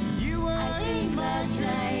 I think last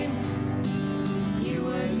night you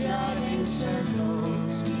were driving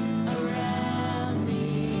circles around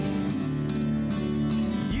me.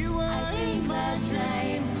 I think last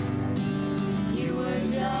night you were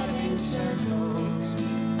driving circles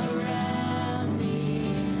around me.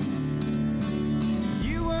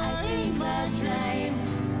 I think last night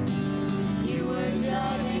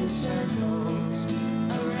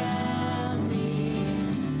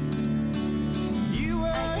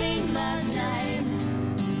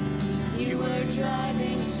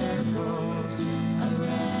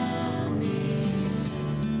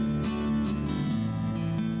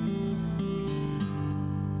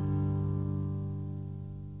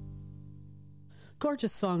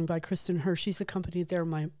Gorgeous song by Kristen Hershey's, accompanied there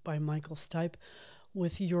by Michael Stipe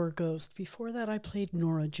with Your Ghost. Before that, I played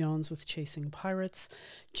Nora Jones with Chasing Pirates,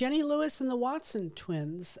 Jenny Lewis and the Watson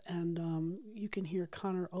Twins, and you can hear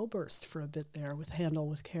Connor Oberst for a bit there with Handle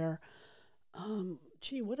with Care.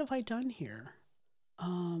 Gee, what have I done here?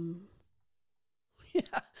 Yeah,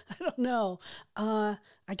 I don't know. I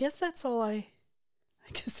guess that's all I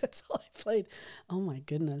played. Oh my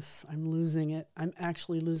goodness, I'm losing it. I'm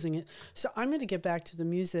actually losing it. So I'm going to get back to the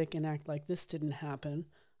music and act like this didn't happen.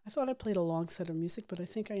 I thought I played a long set of music, but I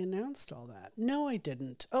think I announced all that. No, I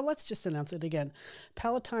didn't. Oh, let's just announce it again.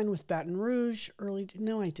 Palatine with Baton Rouge.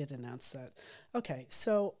 No, I did announce that. Okay,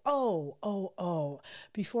 so,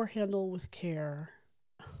 before Handle with Care,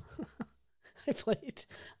 I played,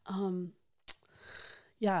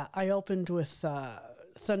 I opened with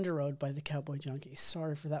Thunder Road by the Cowboy Junkies.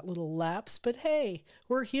 Sorry for that little lapse, but hey,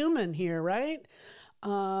 we're human here, right?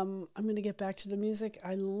 I'm going to get back to the music.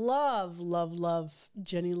 I love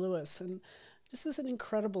Jenny Lewis, and this is an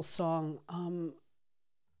incredible song.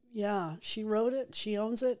 She wrote it. She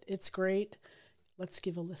owns it. It's great. Let's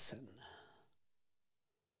give a listen.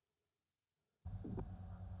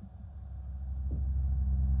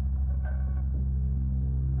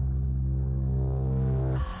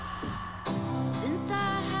 Since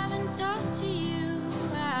I haven't talked to you,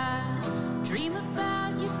 I dream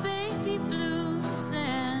about your baby blues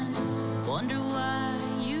and wonder why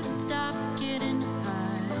you stopped getting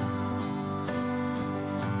high.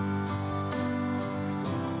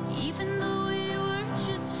 Even though we were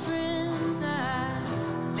just friends, I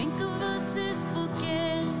think of us as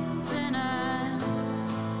bookends, and I'm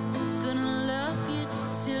gonna love you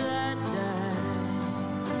till I die.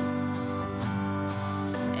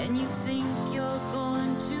 And you think you're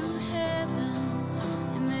going to heaven,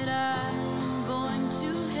 and that I'm going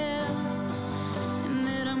to hell, and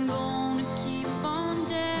that I'm going to keep on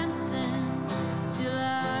dancing till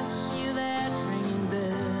I hear that ringing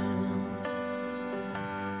bell.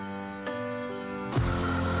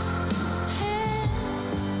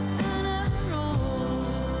 Head's gonna roll,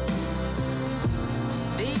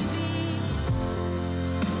 baby.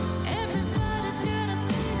 Everybody's gotta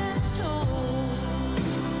pay that toll.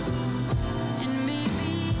 And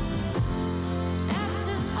maybe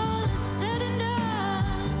after all is said and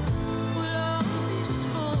done, we'll all be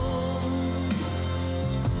scores.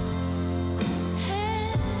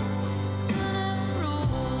 Head's gonna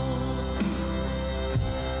roll.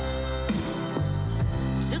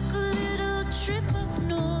 Took a little trip up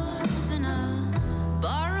north in a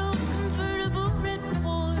borrowed convertible red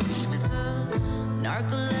Porsche with a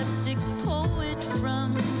narcoleptic poet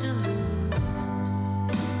from Duluth.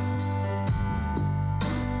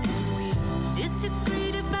 And we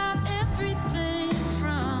disagreed about everything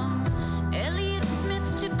from Elliott Smith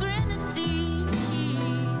to Grenadine. He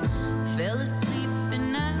fell asleep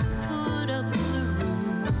and I put up the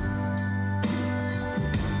roof.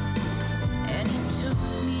 And he took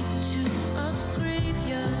me to a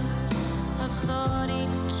graveyard. I thought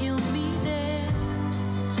he'd kill me there.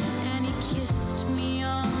 And he kissed me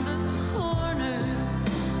on the corner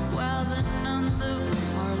while the nuns of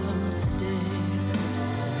Harlem stared.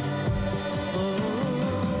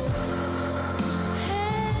 Oh,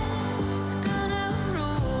 head's gonna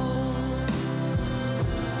roll,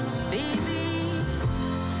 baby.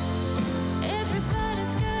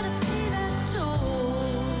 Everybody's gotta pay that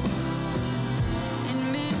toll. And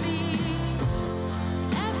maybe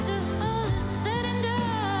after all is said and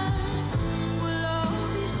done, we'll all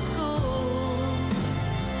be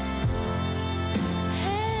scores.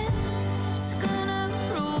 Head's gonna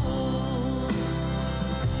roll.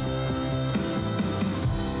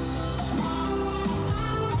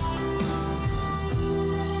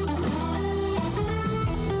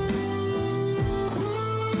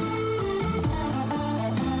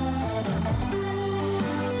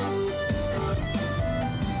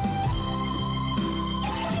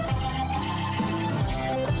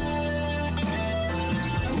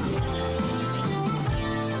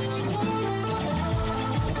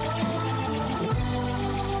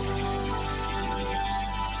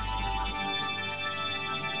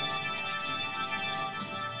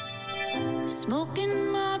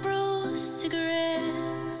 Smoking Marlboro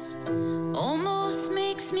cigarettes almost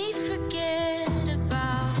makes me forget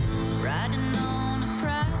about riding on a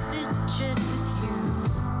private jet with you.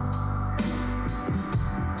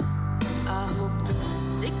 I hope the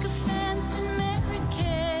sycophants in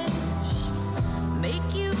Marrakesh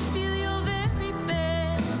make you feel your very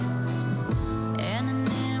best.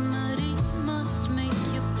 Anonymity must make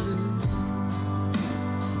you blue.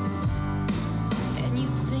 And you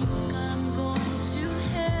think I'm going to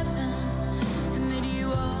heaven, and that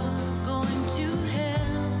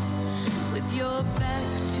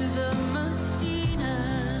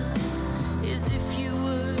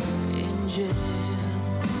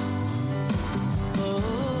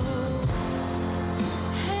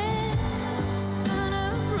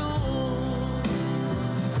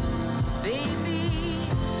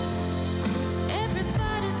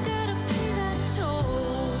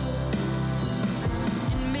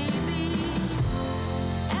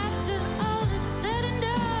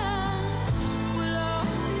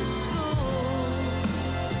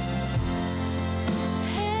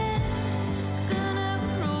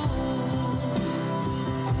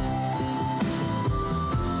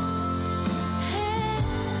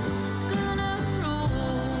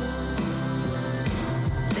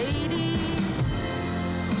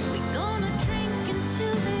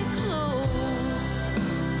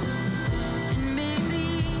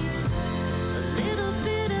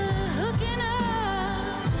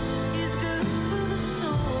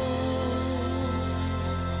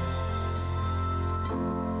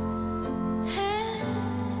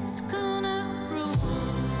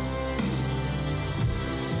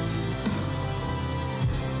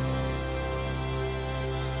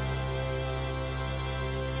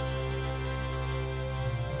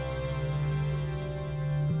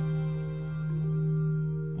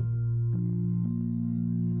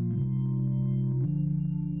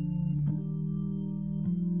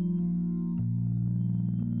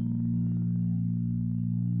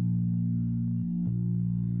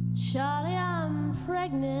Charlie, I'm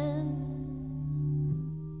pregnant,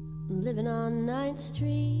 living on 9th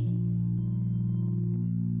Street,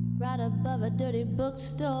 right above a dirty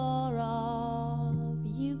bookstore off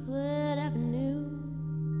Euclid Avenue.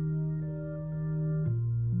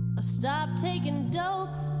 I stopped taking dope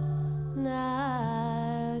and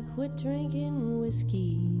I quit drinking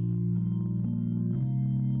whiskey.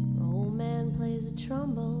 My old man plays a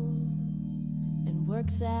trombone and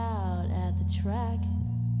works out at the track.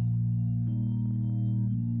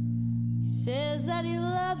 He says that he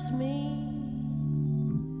loves me,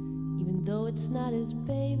 even though it's not his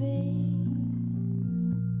baby.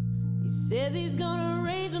 He says he's gonna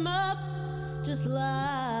raise him up just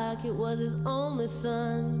like it was his only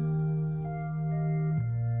son.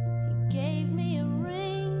 He gave me a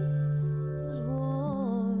ring that was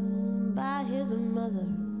worn by his mother,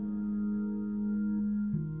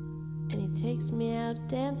 and he takes me out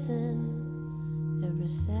dancing every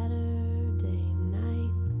Saturday night.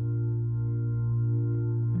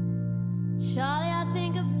 Charlie, I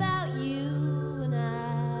think about you when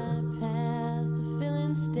I pass the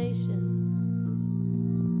filling station,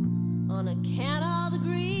 on account of all the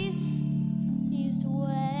grease you used to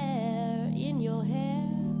wear in your hair.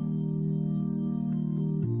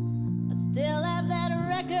 I still have that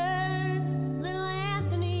record, Little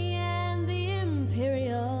Anthony and the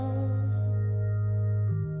Imperials.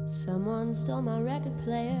 Someone stole my record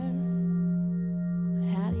player.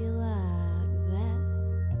 How do you like that?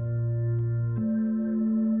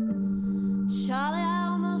 Charlie, I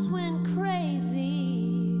almost went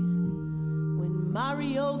crazy when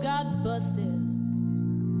Mario got busted.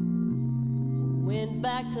 Went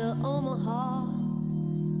back to Omaha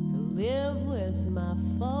to live with my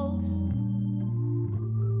folks.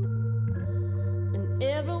 And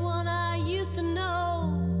everyone I used to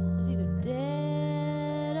know is either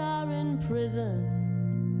dead or in prison.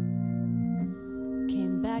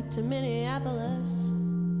 Came back to Minneapolis.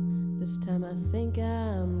 This time I think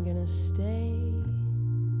I'm gonna stay.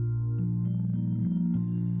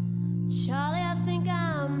 Charlie, I think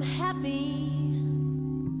I'm happy.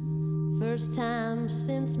 First time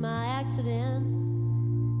since my accident.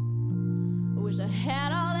 I wish I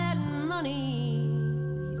had all that money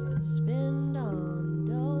I used to spend on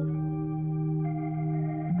dope.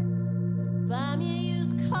 Buy me a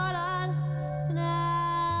used car lot and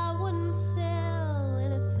I wouldn't sell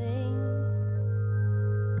anything.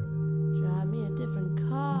 Drive me a different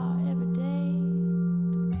car every day,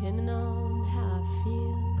 depending on how I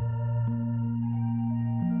feel.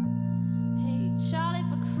 Hey, Charlie,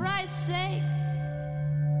 for Christ's sakes,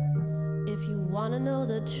 if you want to know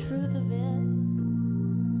the truth of it,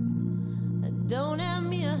 I don't have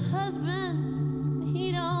me a husband,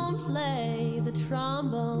 he don't play the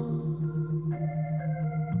trombone.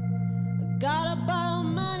 I gotta borrow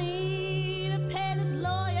money to pay this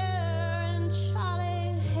lawyer, and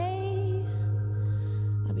Charlie, hey,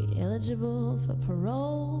 I'll be eligible for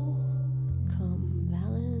parole come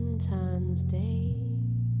Valentine's Day.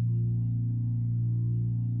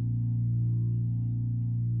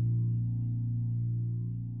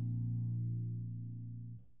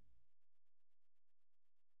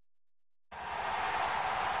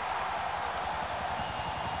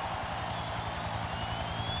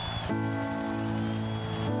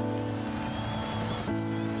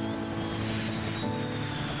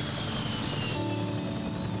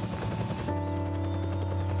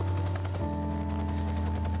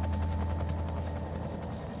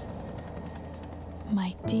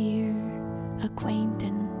 My dear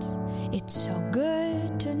acquaintance, it's so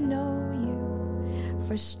good to know you.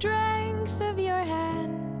 For strength of your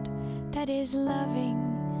hand that is loving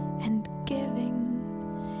and giving,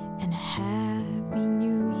 and a happy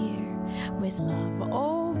new year with love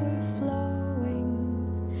overflowing,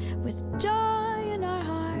 with joy in our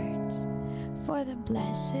hearts for the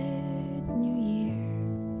blessed new year.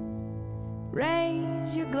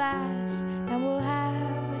 Raise your glass and we'll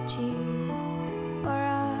have a cheer for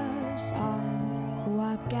us all who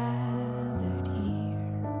are gathered here,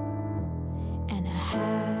 and a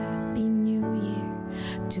happy new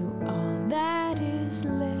year to all that is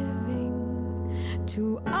living,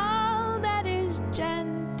 to all that is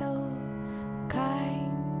gentle,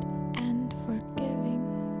 kind, and forgiving.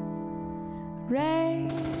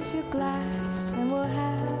 Raise your glass and we'll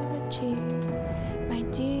have a cheer, my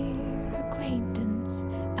dear acquaintance,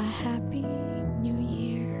 a happy new year.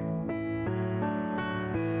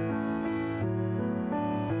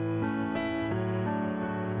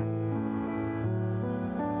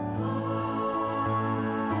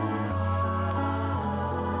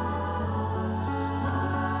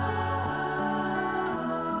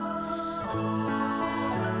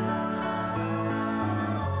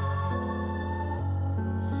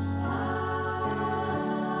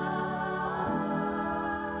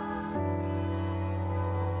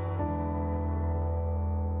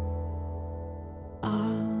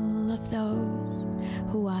 those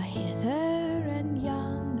who are hither and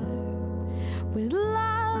yonder. With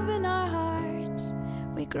love in our hearts,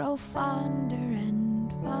 we grow fonder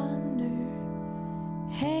and fonder.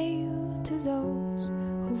 Hail to those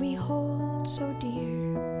who we hold so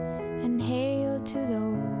dear, and hail to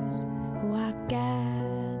those who are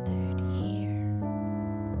gathered here.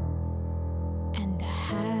 And a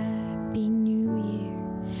happy new year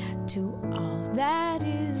to all that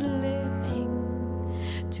is living,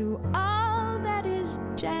 to all that is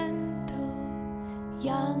gentle,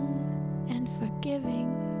 young and forgiving.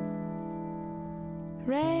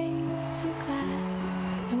 Raise your glass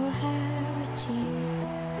and we'll have a cheer,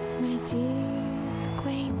 my dear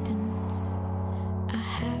acquaintance. A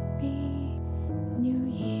happy new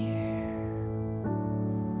year.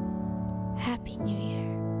 Happy New Year.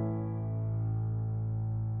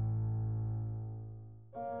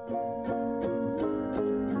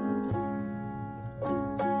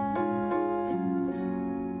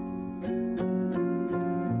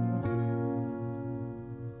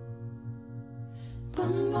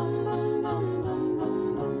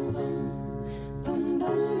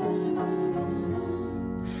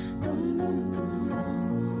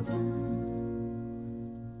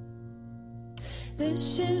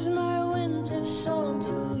 This is my winter song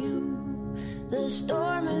to you. The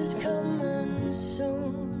storm is coming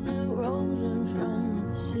soon. It rolls in from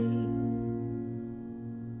the sea.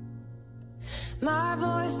 My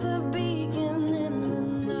voice a beacon in the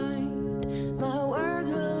night. My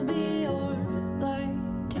words will be your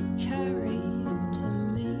light to carry you to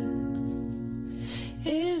me.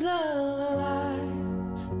 Is love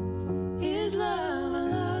alive? Is love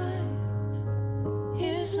alive?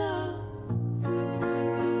 Is love?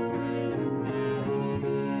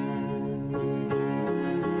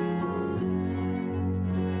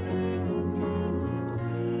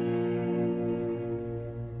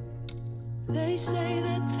 They say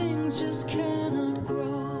that things just cannot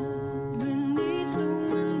grow beneath the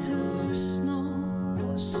winter snow,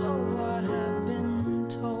 or so I have been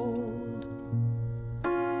told.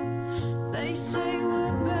 They say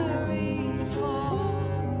we're buried far,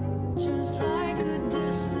 just like a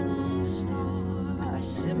distant star. I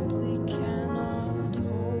simply cannot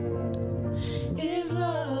hold. Is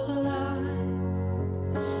love alive?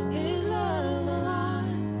 Is love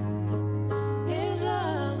alive? Is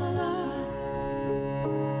love alive?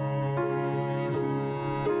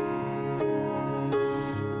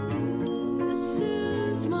 This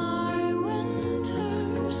is my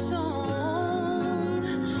winter song.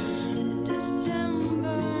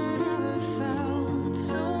 December never felt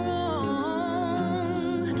so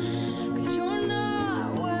wrong, 'cause you're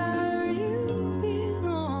not where you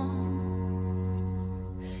belong.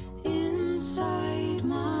 Inside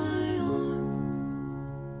my arms.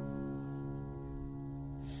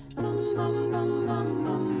 Bum bum bum bum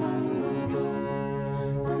bum bum bum bum.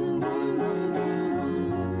 Bum bum bum bum bum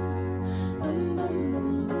bum. Bum bum bum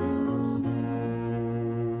bum bum bum.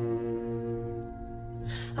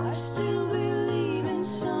 I still believe in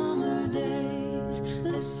summer days.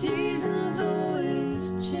 The seasons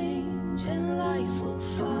always change and life will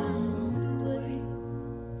find a way.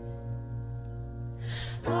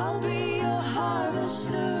 I'll be your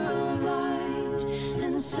harvester of light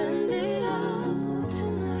and send it out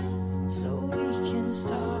tonight so we can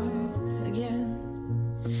start again.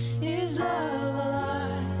 Is love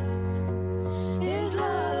alive? Is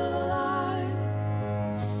love alive?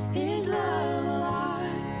 Is love alive?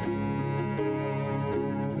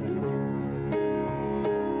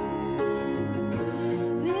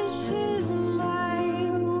 This is my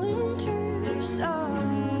winter song.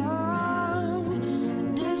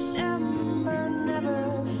 December never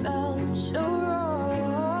felt so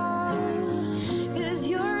wrong, 'cause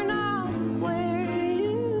you're not where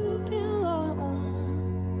you belong.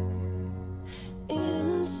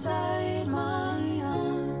 Inside my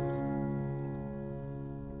arms.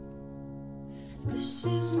 This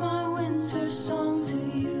is my winter song to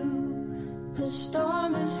you. The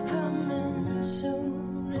storm is coming soon.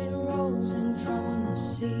 It rolls in from the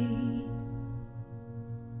sea.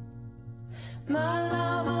 My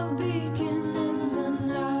love a beacon in the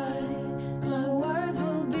night. My words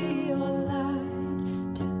will be your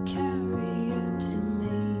light to carry you to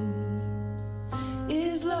me.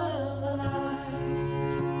 Is love alive?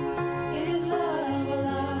 Is love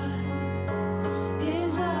alive?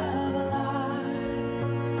 Is love alive?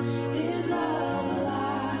 Is love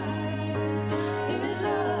alive? Is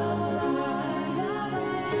love alive?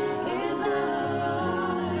 Is love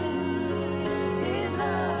alive? Is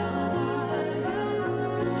love alive?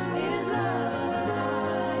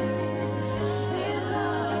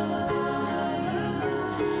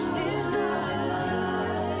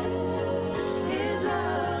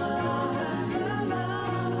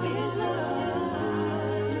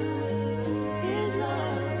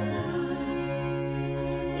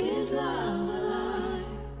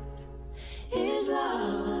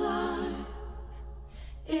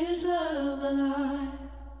 alive.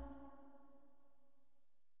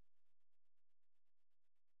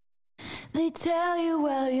 They tell you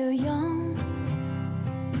while you're young,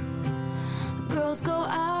 girls go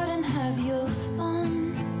out and have your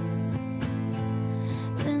fun.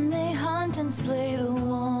 Then they hunt and slay the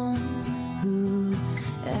ones who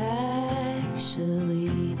actually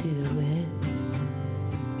do it.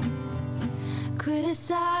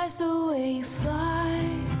 Criticize the way you fly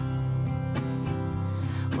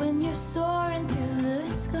when you're soaring through the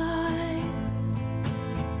sky.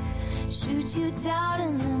 Shoot you down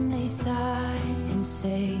and then they sigh and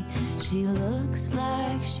say she looks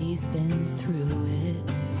like she's been through it.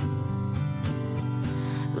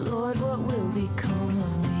 Lord, what will become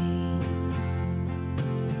of me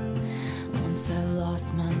once I've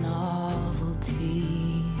lost my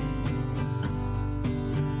novelty?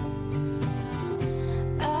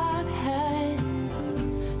 I've had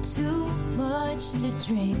too much to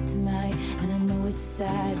drink tonight, and I know it's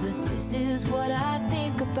sad, but this is what I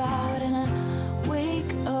think about. And I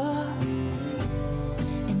wake up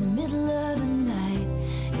in the middle of the night.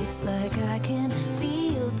 It's like I can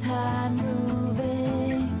feel time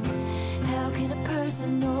moving. How can a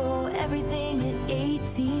person know everything at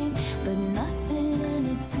 18 but nothing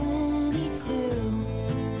at 22?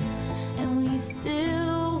 And will you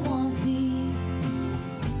still want me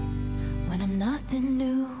when I'm nothing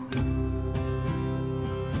new?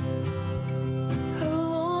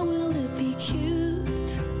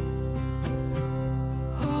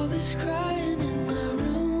 Crying in my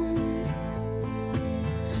room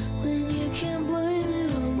when you can't blame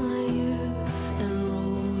it on my youth and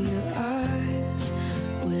roll your eyes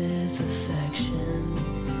with affection.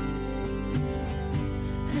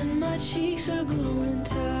 And my cheeks are growing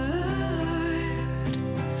tired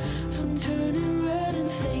from turning red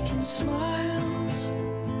and faking smiles.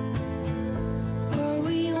 Are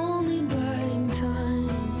we only biding time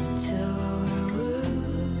till I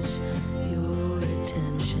lose your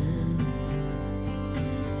attention?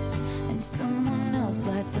 Someone else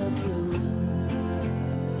lights up the room.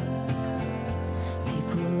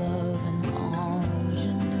 People love an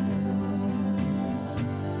ingenue.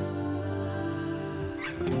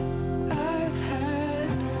 I've had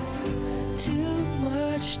too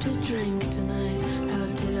much to drink tonight. How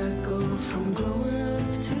did I go from growing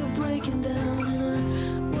up to breaking down? And I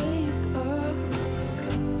wake up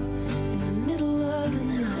in the middle of the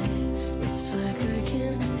night. It's like I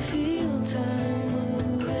can feel time.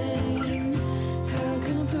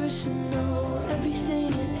 Person know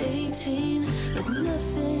everything at 18 but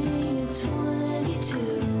nothing at 22.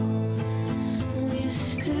 Will you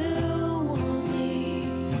still want me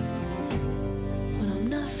when I'm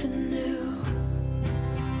nothing new?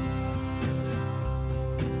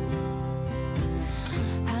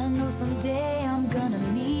 I know someday I'm gonna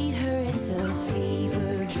meet her. It's a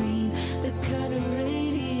fever dream, the kind of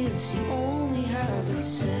radiance you only have at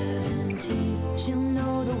 17. She'll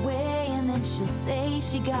know the way and then she'll say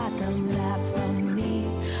she got the map from me.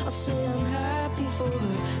 I'll say I'm happy for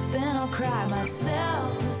her, then I'll cry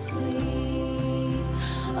myself to sleep.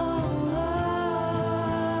 Oh,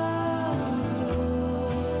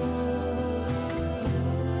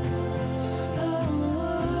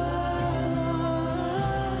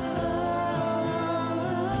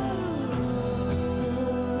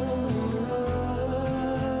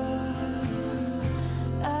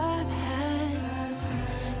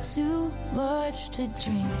 too much to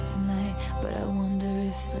drink tonight, but I wonder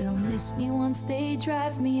if they'll miss me once they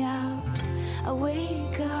drive me out. I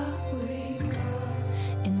wake up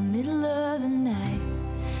in the middle of the night,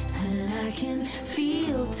 and I can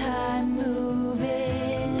feel time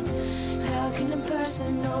moving. How can a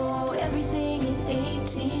person know everything at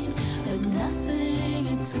 18 but nothing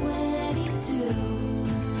at 22?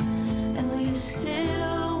 And will you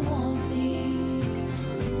still want me?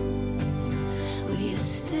 Will you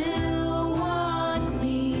still want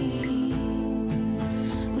me?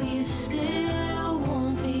 Will you still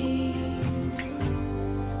want me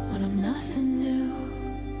when I'm nothing new?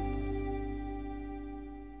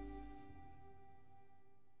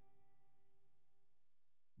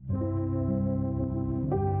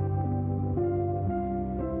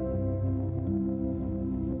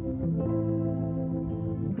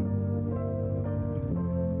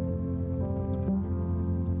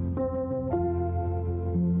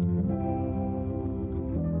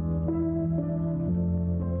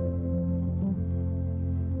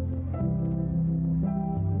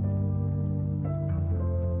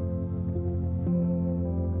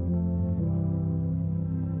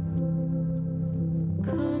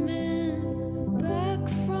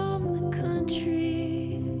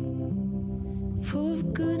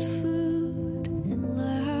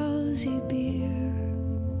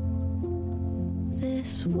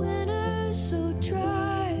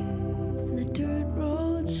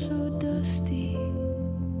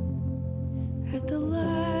 at the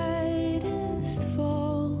lightest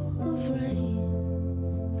fall of rain,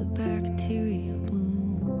 the bacteria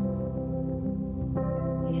bloom.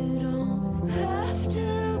 You don't have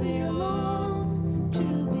to be alone to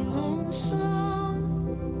be lonesome.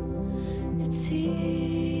 It's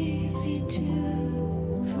easy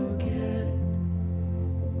to forget.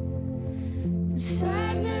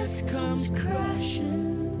 Sadness comes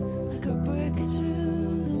crashing like a brick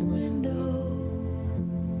through the window.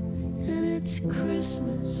 And it's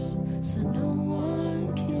Christmas, so no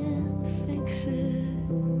one can fix it.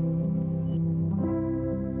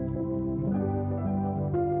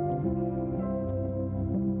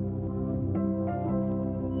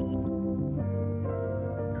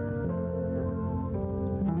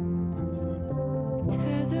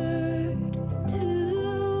 Tethered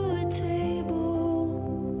to a table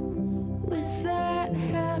with that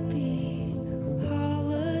happy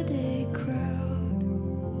holiday crowd,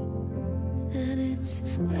 and its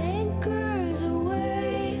anchors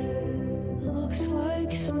away, looks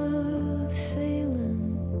like smooth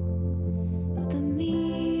sailing, but the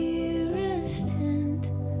merest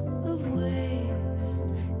hint of waves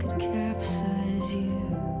could capsize you.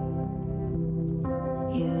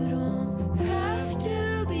 You don't have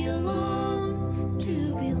to be alone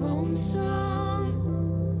to be lonesome.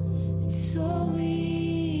 It's so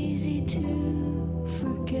easy to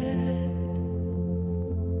forget.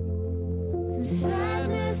 And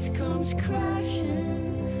sadness comes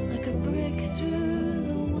crashing like a brick through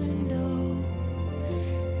the window.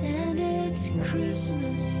 And it's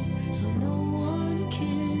Christmas, so no one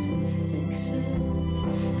can fix it.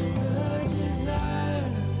 The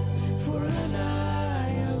desire for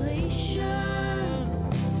annihilation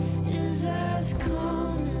is as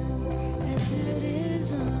common as it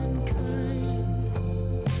is unkind.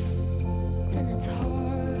 And it's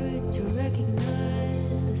hard to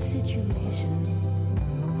recognize the situation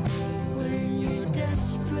when you're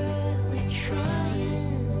desperately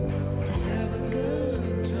trying to have a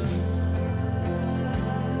good time.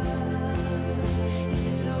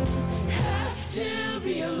 You don't have to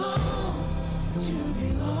be alone to be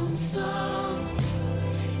lonesome.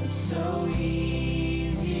 It's so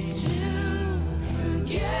easy to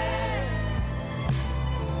forget.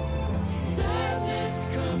 But sadness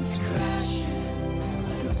comes crashing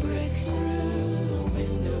like a brick through the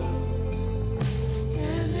window.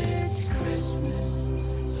 And it's Christmas,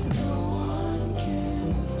 so no one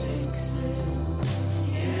can fix it.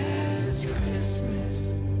 Yeah, it's Christmas,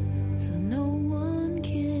 so no one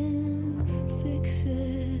can fix it.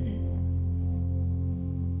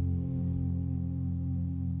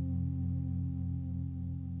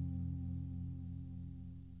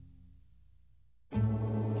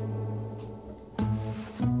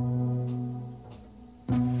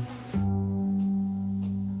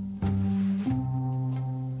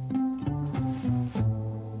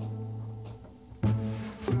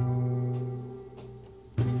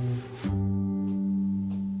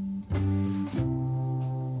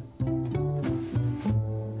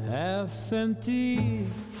 Half empty,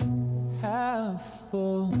 half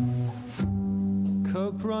full,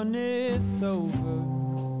 cup runneth over.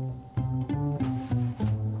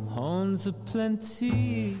 Horns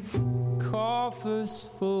aplenty, coffers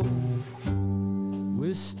full,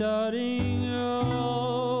 we're starting over.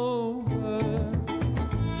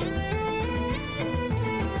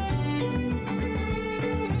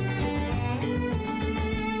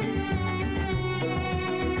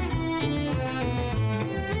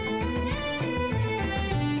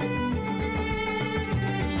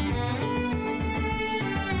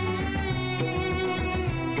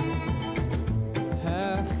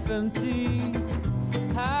 Empty,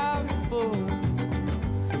 half full,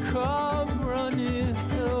 cup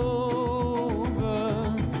runneth over.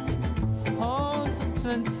 Horns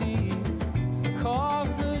plenty,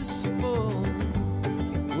 coffers full,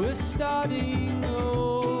 we're starting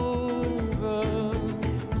over.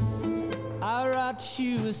 I write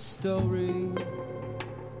you a story,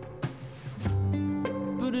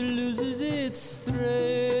 but it loses its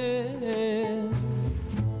thread.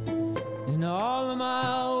 And all of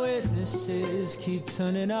my witnesses keep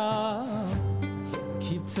turning up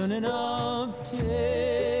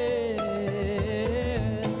dead.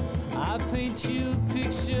 I paint you a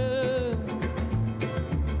picture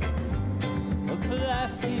of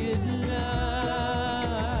Pulaski at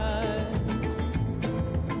night.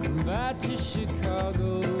 Come back to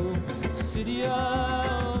Chicago, city of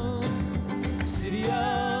light.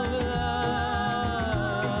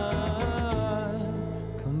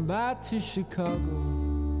 Come back to Chicago.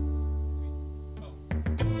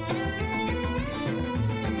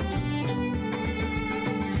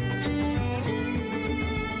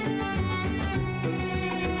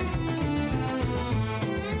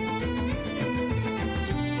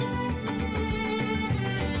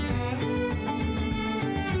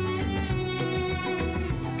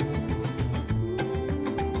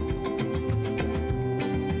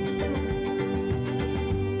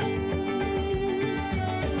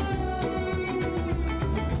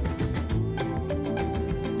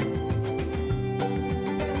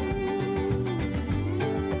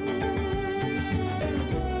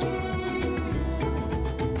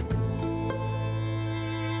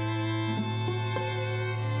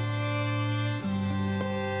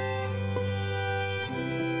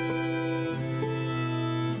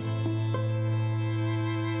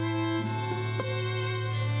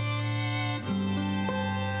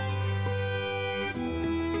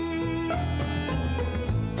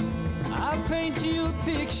 paint you a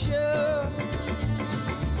picture,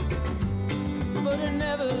 but it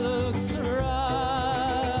never looks right.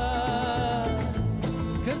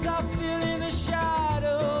 'Cause I fill in the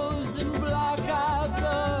shadows and block out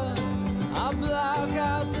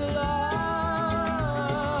the light.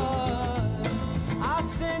 I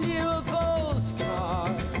send you a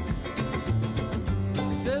postcard.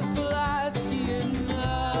 It says Pulaski at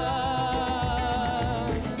night.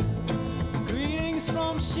 Greetings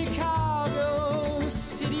from Chicago,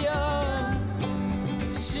 city of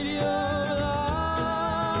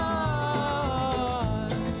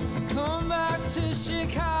light. Come back to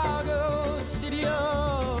Chicago, city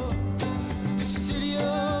of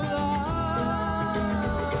light.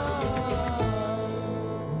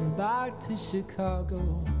 Back to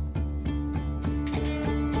Chicago.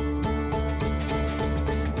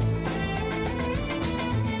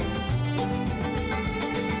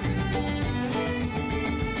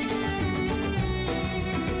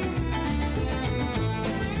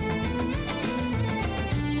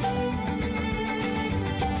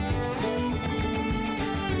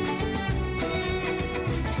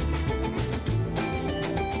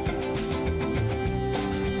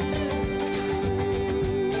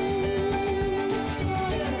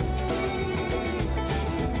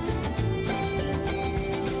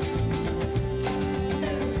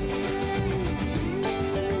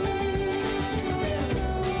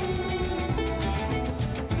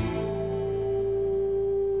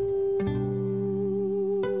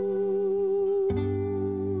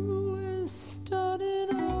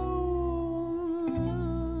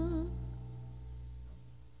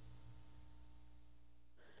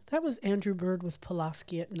 That was Andrew Bird with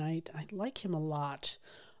Pulaski at Night. I like him a lot.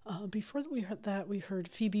 Before we heard that, we heard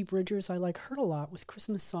Phoebe Bridgers. I like her a lot with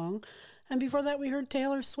Christmas Song. And before that, we heard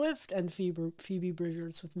Taylor Swift and Phoebe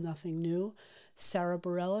Bridgers with Nothing New. Sarah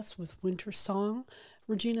Bareilles with Winter Song.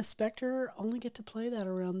 Regina Spektor, only get to play that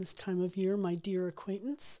around this time of year, My Dear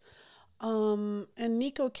Acquaintance. And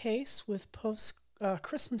Nico Case with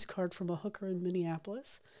Christmas Card from a Hooker in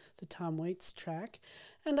Minneapolis, the Tom Waits track.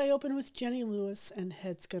 And I opened with Jenny Lewis and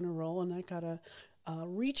Head's Gonna Roll, and I got a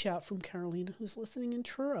reach out from Carolina, who's listening in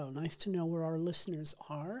Truro. Nice to know where our listeners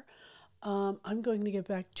are. I'm going to get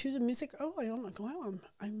back to the music. Oh, wow,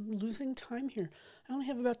 I'm losing time here. I only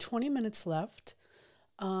have about 20 minutes left.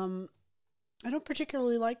 I don't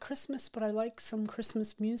particularly like Christmas, but I like some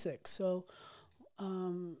Christmas music. So,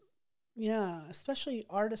 yeah, especially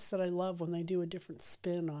artists that I love when they do a different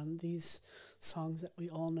spin on these songs that we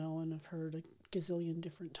all know and have heard a gazillion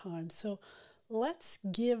different times. So let's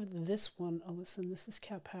give this one a listen. This is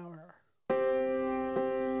Cat Power.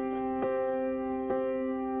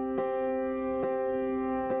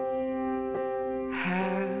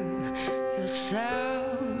 Have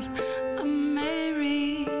yourself a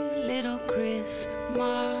merry little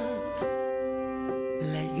Christmas.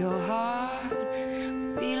 Let your heart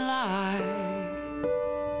be light.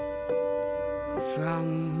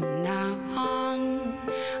 From now on,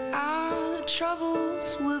 our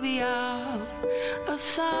troubles will be out of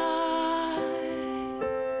sight.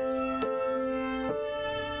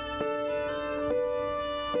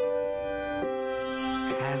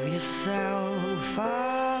 Have yourself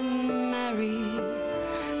a merry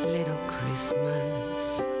little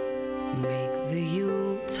Christmas. Make the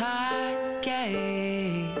Yuletide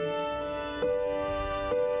gay.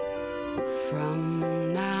 From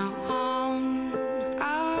now on,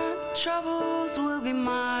 our troubles will be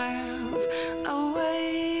miles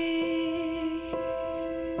away.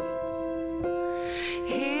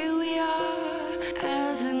 Here we are,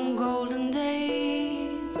 as in golden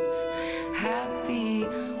days, happy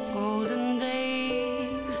golden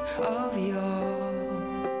days of yore.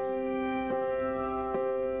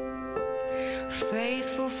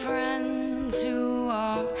 Faithful friends who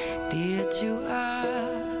are dear to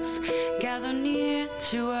us, gather near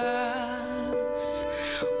to us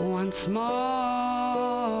once more.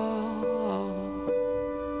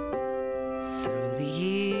 Through the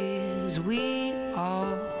years we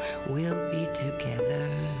all will be together,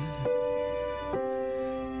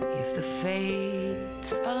 if the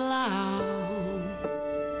fates allow.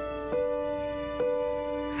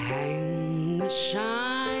 Hang the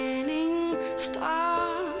shining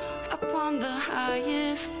star upon the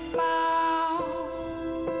highest bough,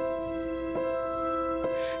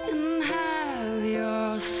 and have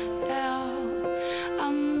yourself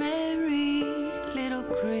a merry little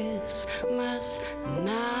Christmas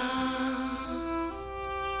now.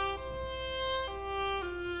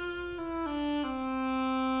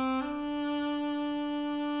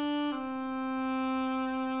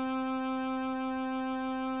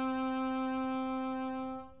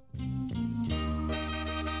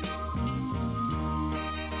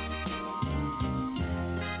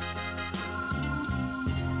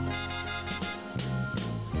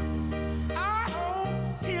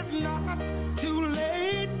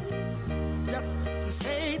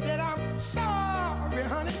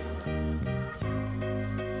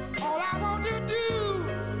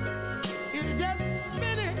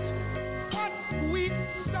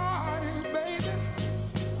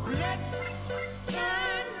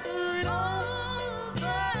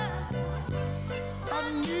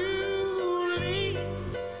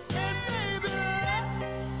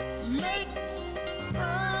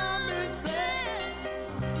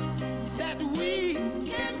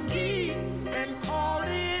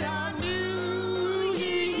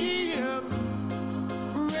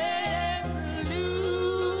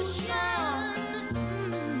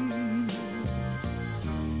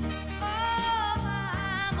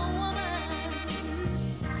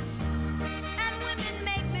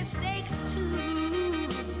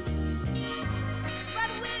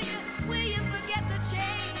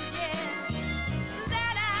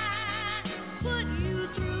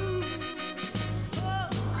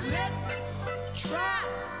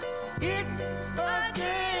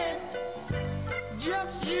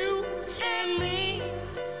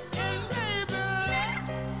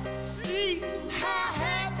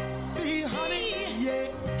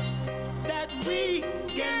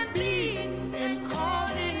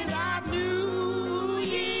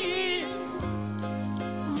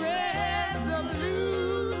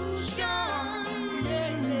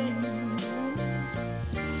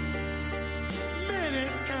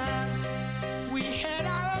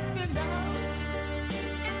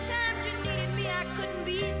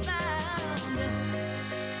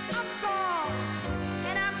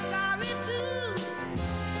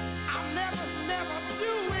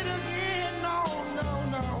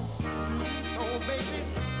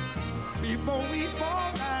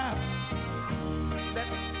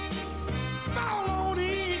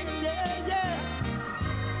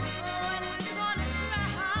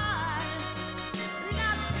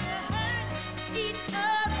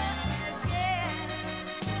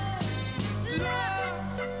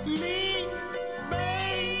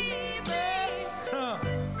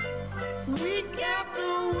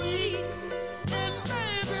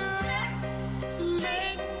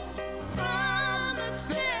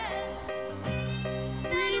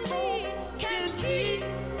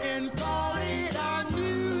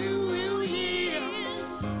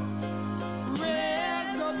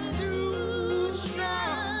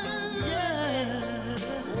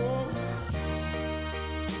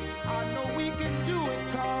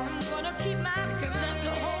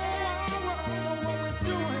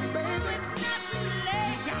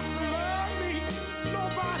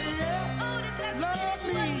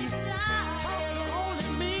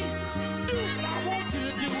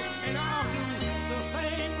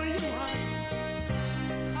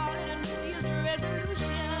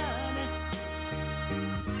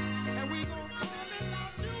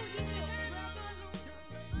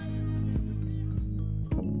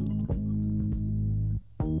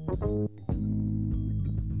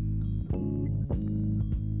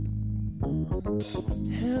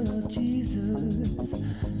 Hello, Jesus,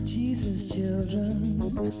 Jesus, children.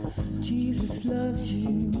 Jesus loves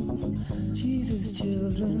you, Jesus,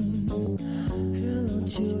 children. Hello,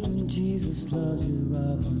 children, Jesus loves you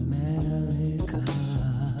of America.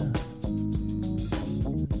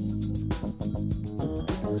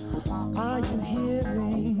 Are you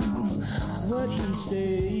hearing what he's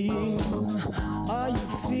saying? Are you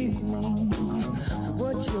feeling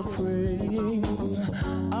what you're praying?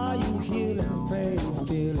 Are you healing pain,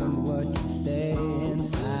 feeling what you say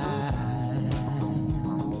inside?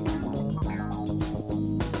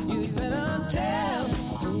 You'd better tell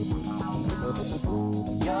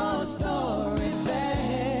your story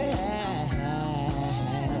fast.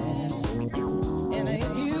 And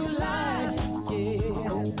if you like it,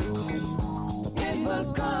 it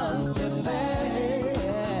will come to pass.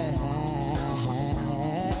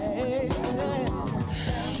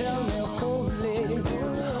 Tell me,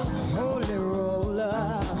 holy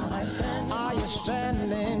roller, are you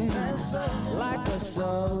standing like a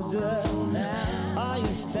soldier? Are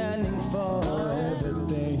you standing for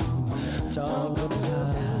everything you talk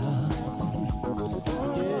about?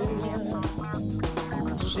 Yeah.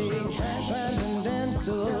 See,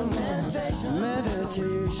 transcendental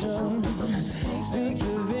meditation speaks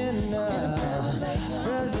of inner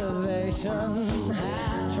preservation.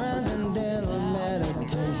 Transcendental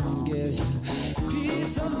meditation gives you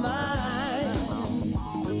peace of mind.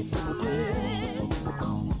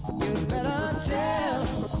 You better tell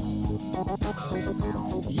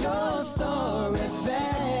your story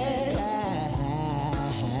fast.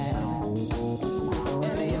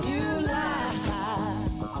 And if you lie,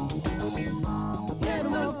 it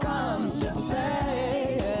will come to pass.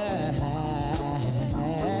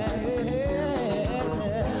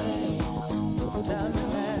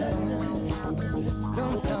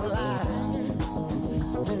 Don't tell lies.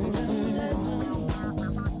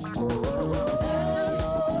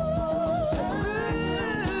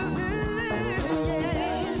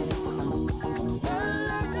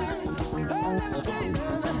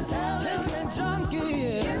 Tell me, junkie,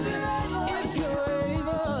 if you're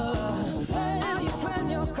able, are you playing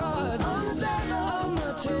your cards on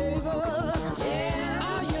the table?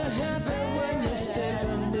 Are you happy when you stick a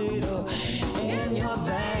needle in your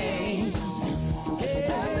vein?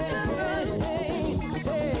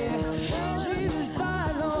 Jesus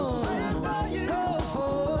died long ago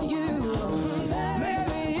for you.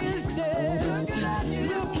 Mary is just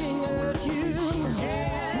looking at you.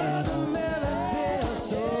 Mother Mary feels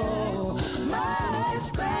so much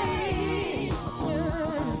pain.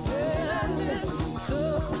 So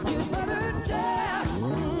you better tell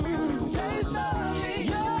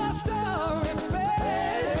your story fast.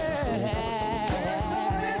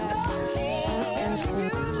 And if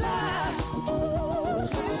you lie,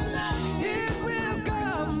 it will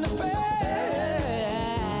come to pass.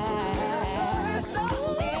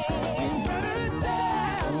 You better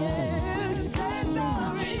tell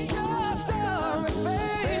your story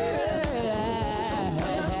fast.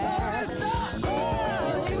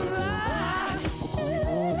 You lie,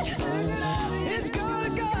 it's gonna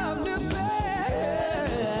come to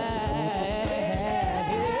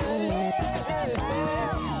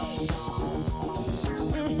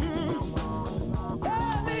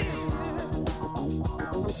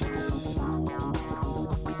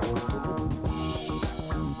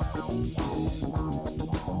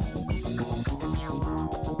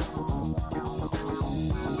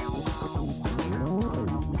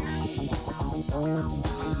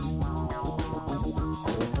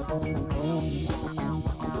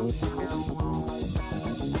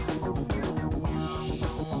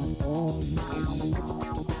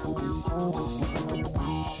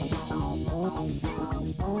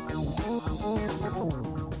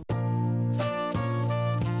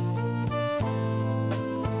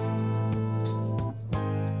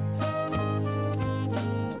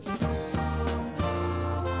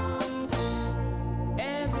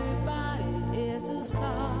everybody is a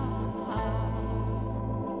star.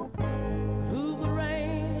 Who will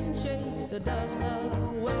rain, chase the dust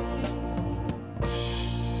away?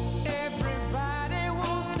 Everybody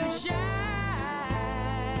wants to shine.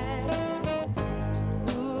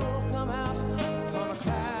 Who'll come out on a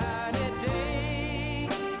cloudy day?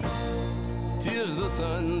 'Tis the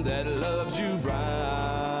sun that loves you brown.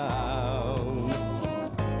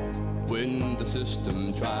 When the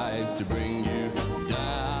system tries to bring you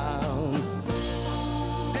down,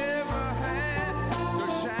 Never had to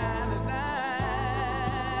shine a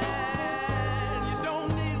light. You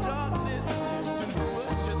don't need darkness to do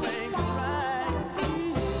what you think is right.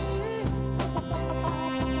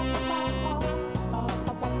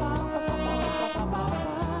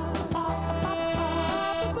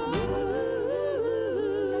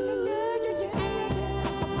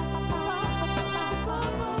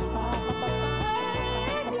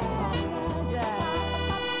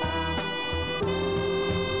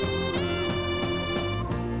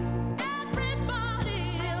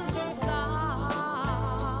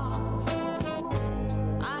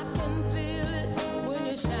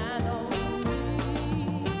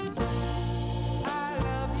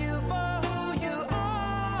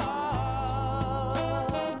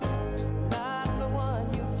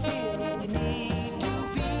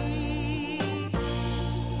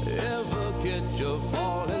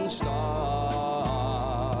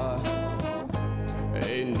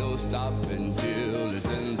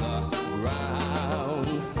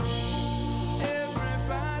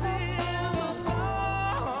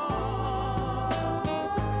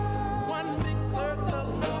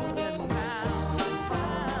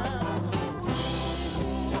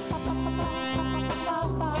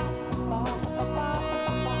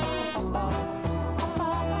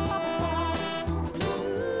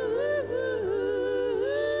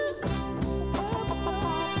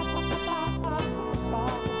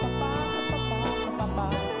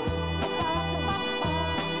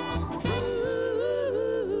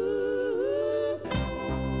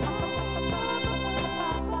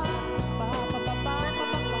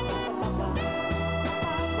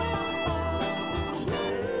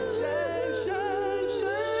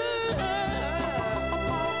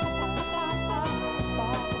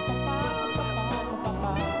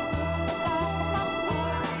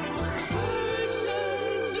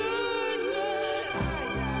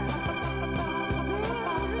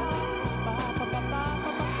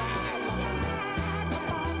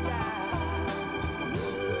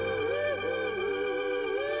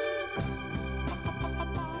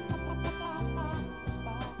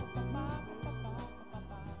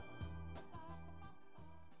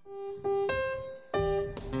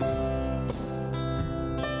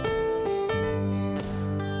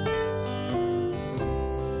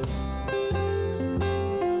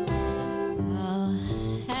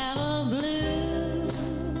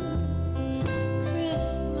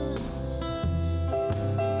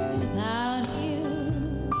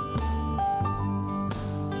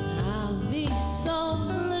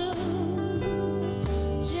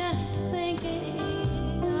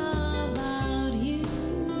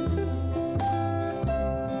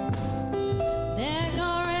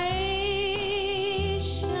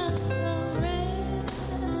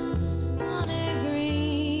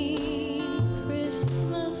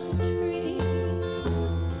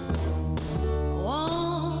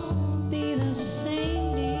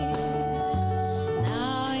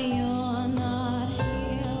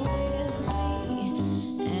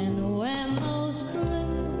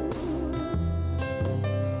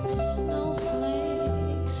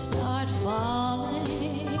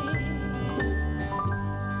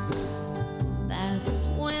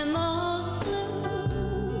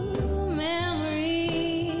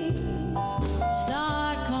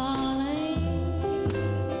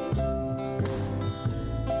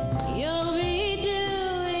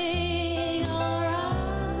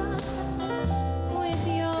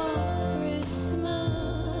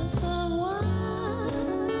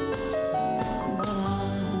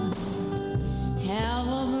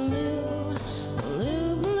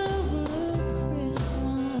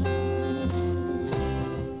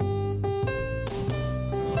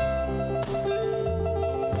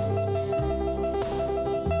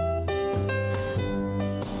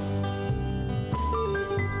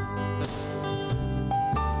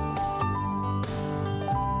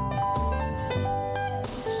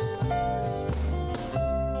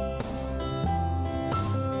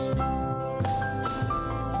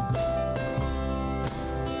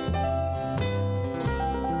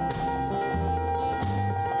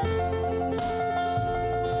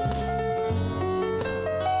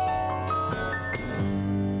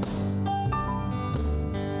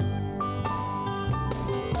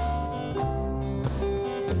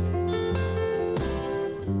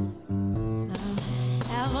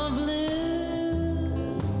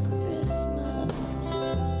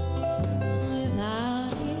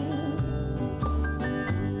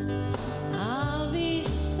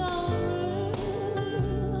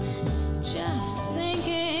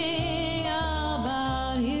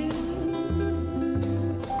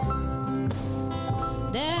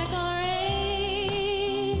 Decorations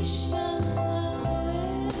of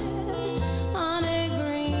red on a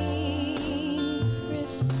green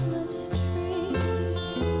Christmas tree.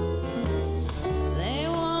 They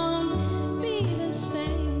won't be the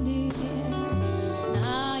same, dear.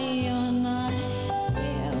 Now you're not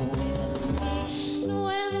here with me. And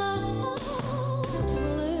when those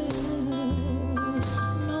blue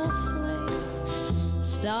snowflakes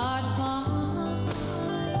start falling,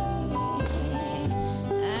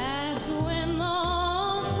 that's when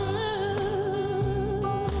those blue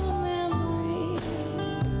memories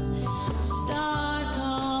start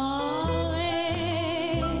calling.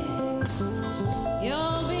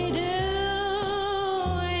 You'll be doing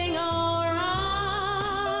all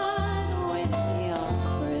right with your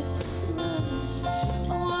Christmas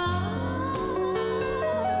wine,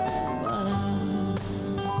 but I'll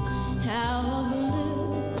have a blue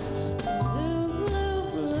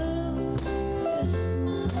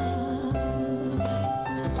Christmas.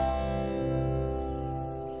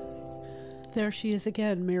 There she is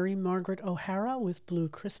again, Mary Margaret O'Hara with Blue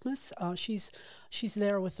Christmas. She's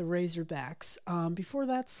there with the Razorbacks. Before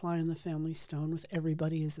that, Sly and the Family Stone with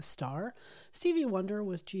Everybody is a Star. Stevie Wonder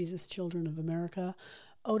with Jesus Children of America.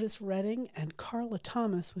 Otis Redding and Carla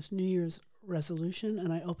Thomas with New Year's Resolution.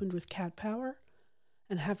 And I opened with Cat Power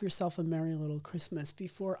and Have Yourself a Merry Little Christmas.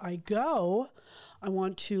 Before I go, I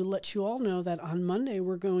want to let you all know that on Monday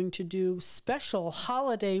we're going to do special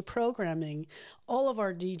holiday programming. All of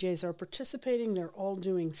our DJs are participating. They're all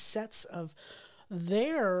doing sets of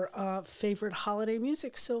their favorite holiday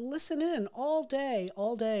music. So listen in all day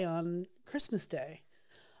on Christmas Day.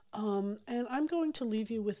 And I'm going to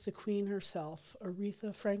leave you with the Queen herself,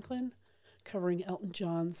 Aretha Franklin, covering Elton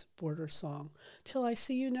John's Border Song. Till I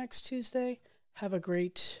see you next Tuesday, have a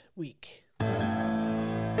great week.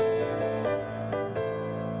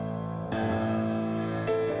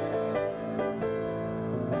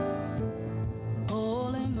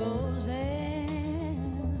 Holy Moses,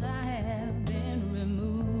 I have been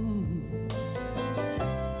removed.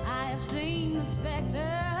 I have seen the specter,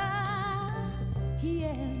 he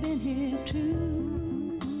has been here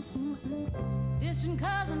too. Distant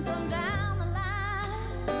cousin from down the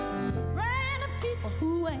line, praying to people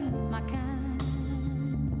who ain't my kind.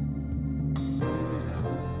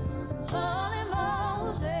 Holy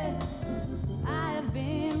Moses, I have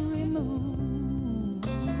been removed.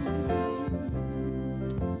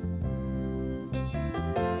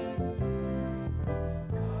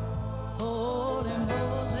 Holy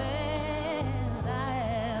Moses, I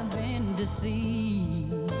have been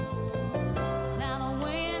deceived.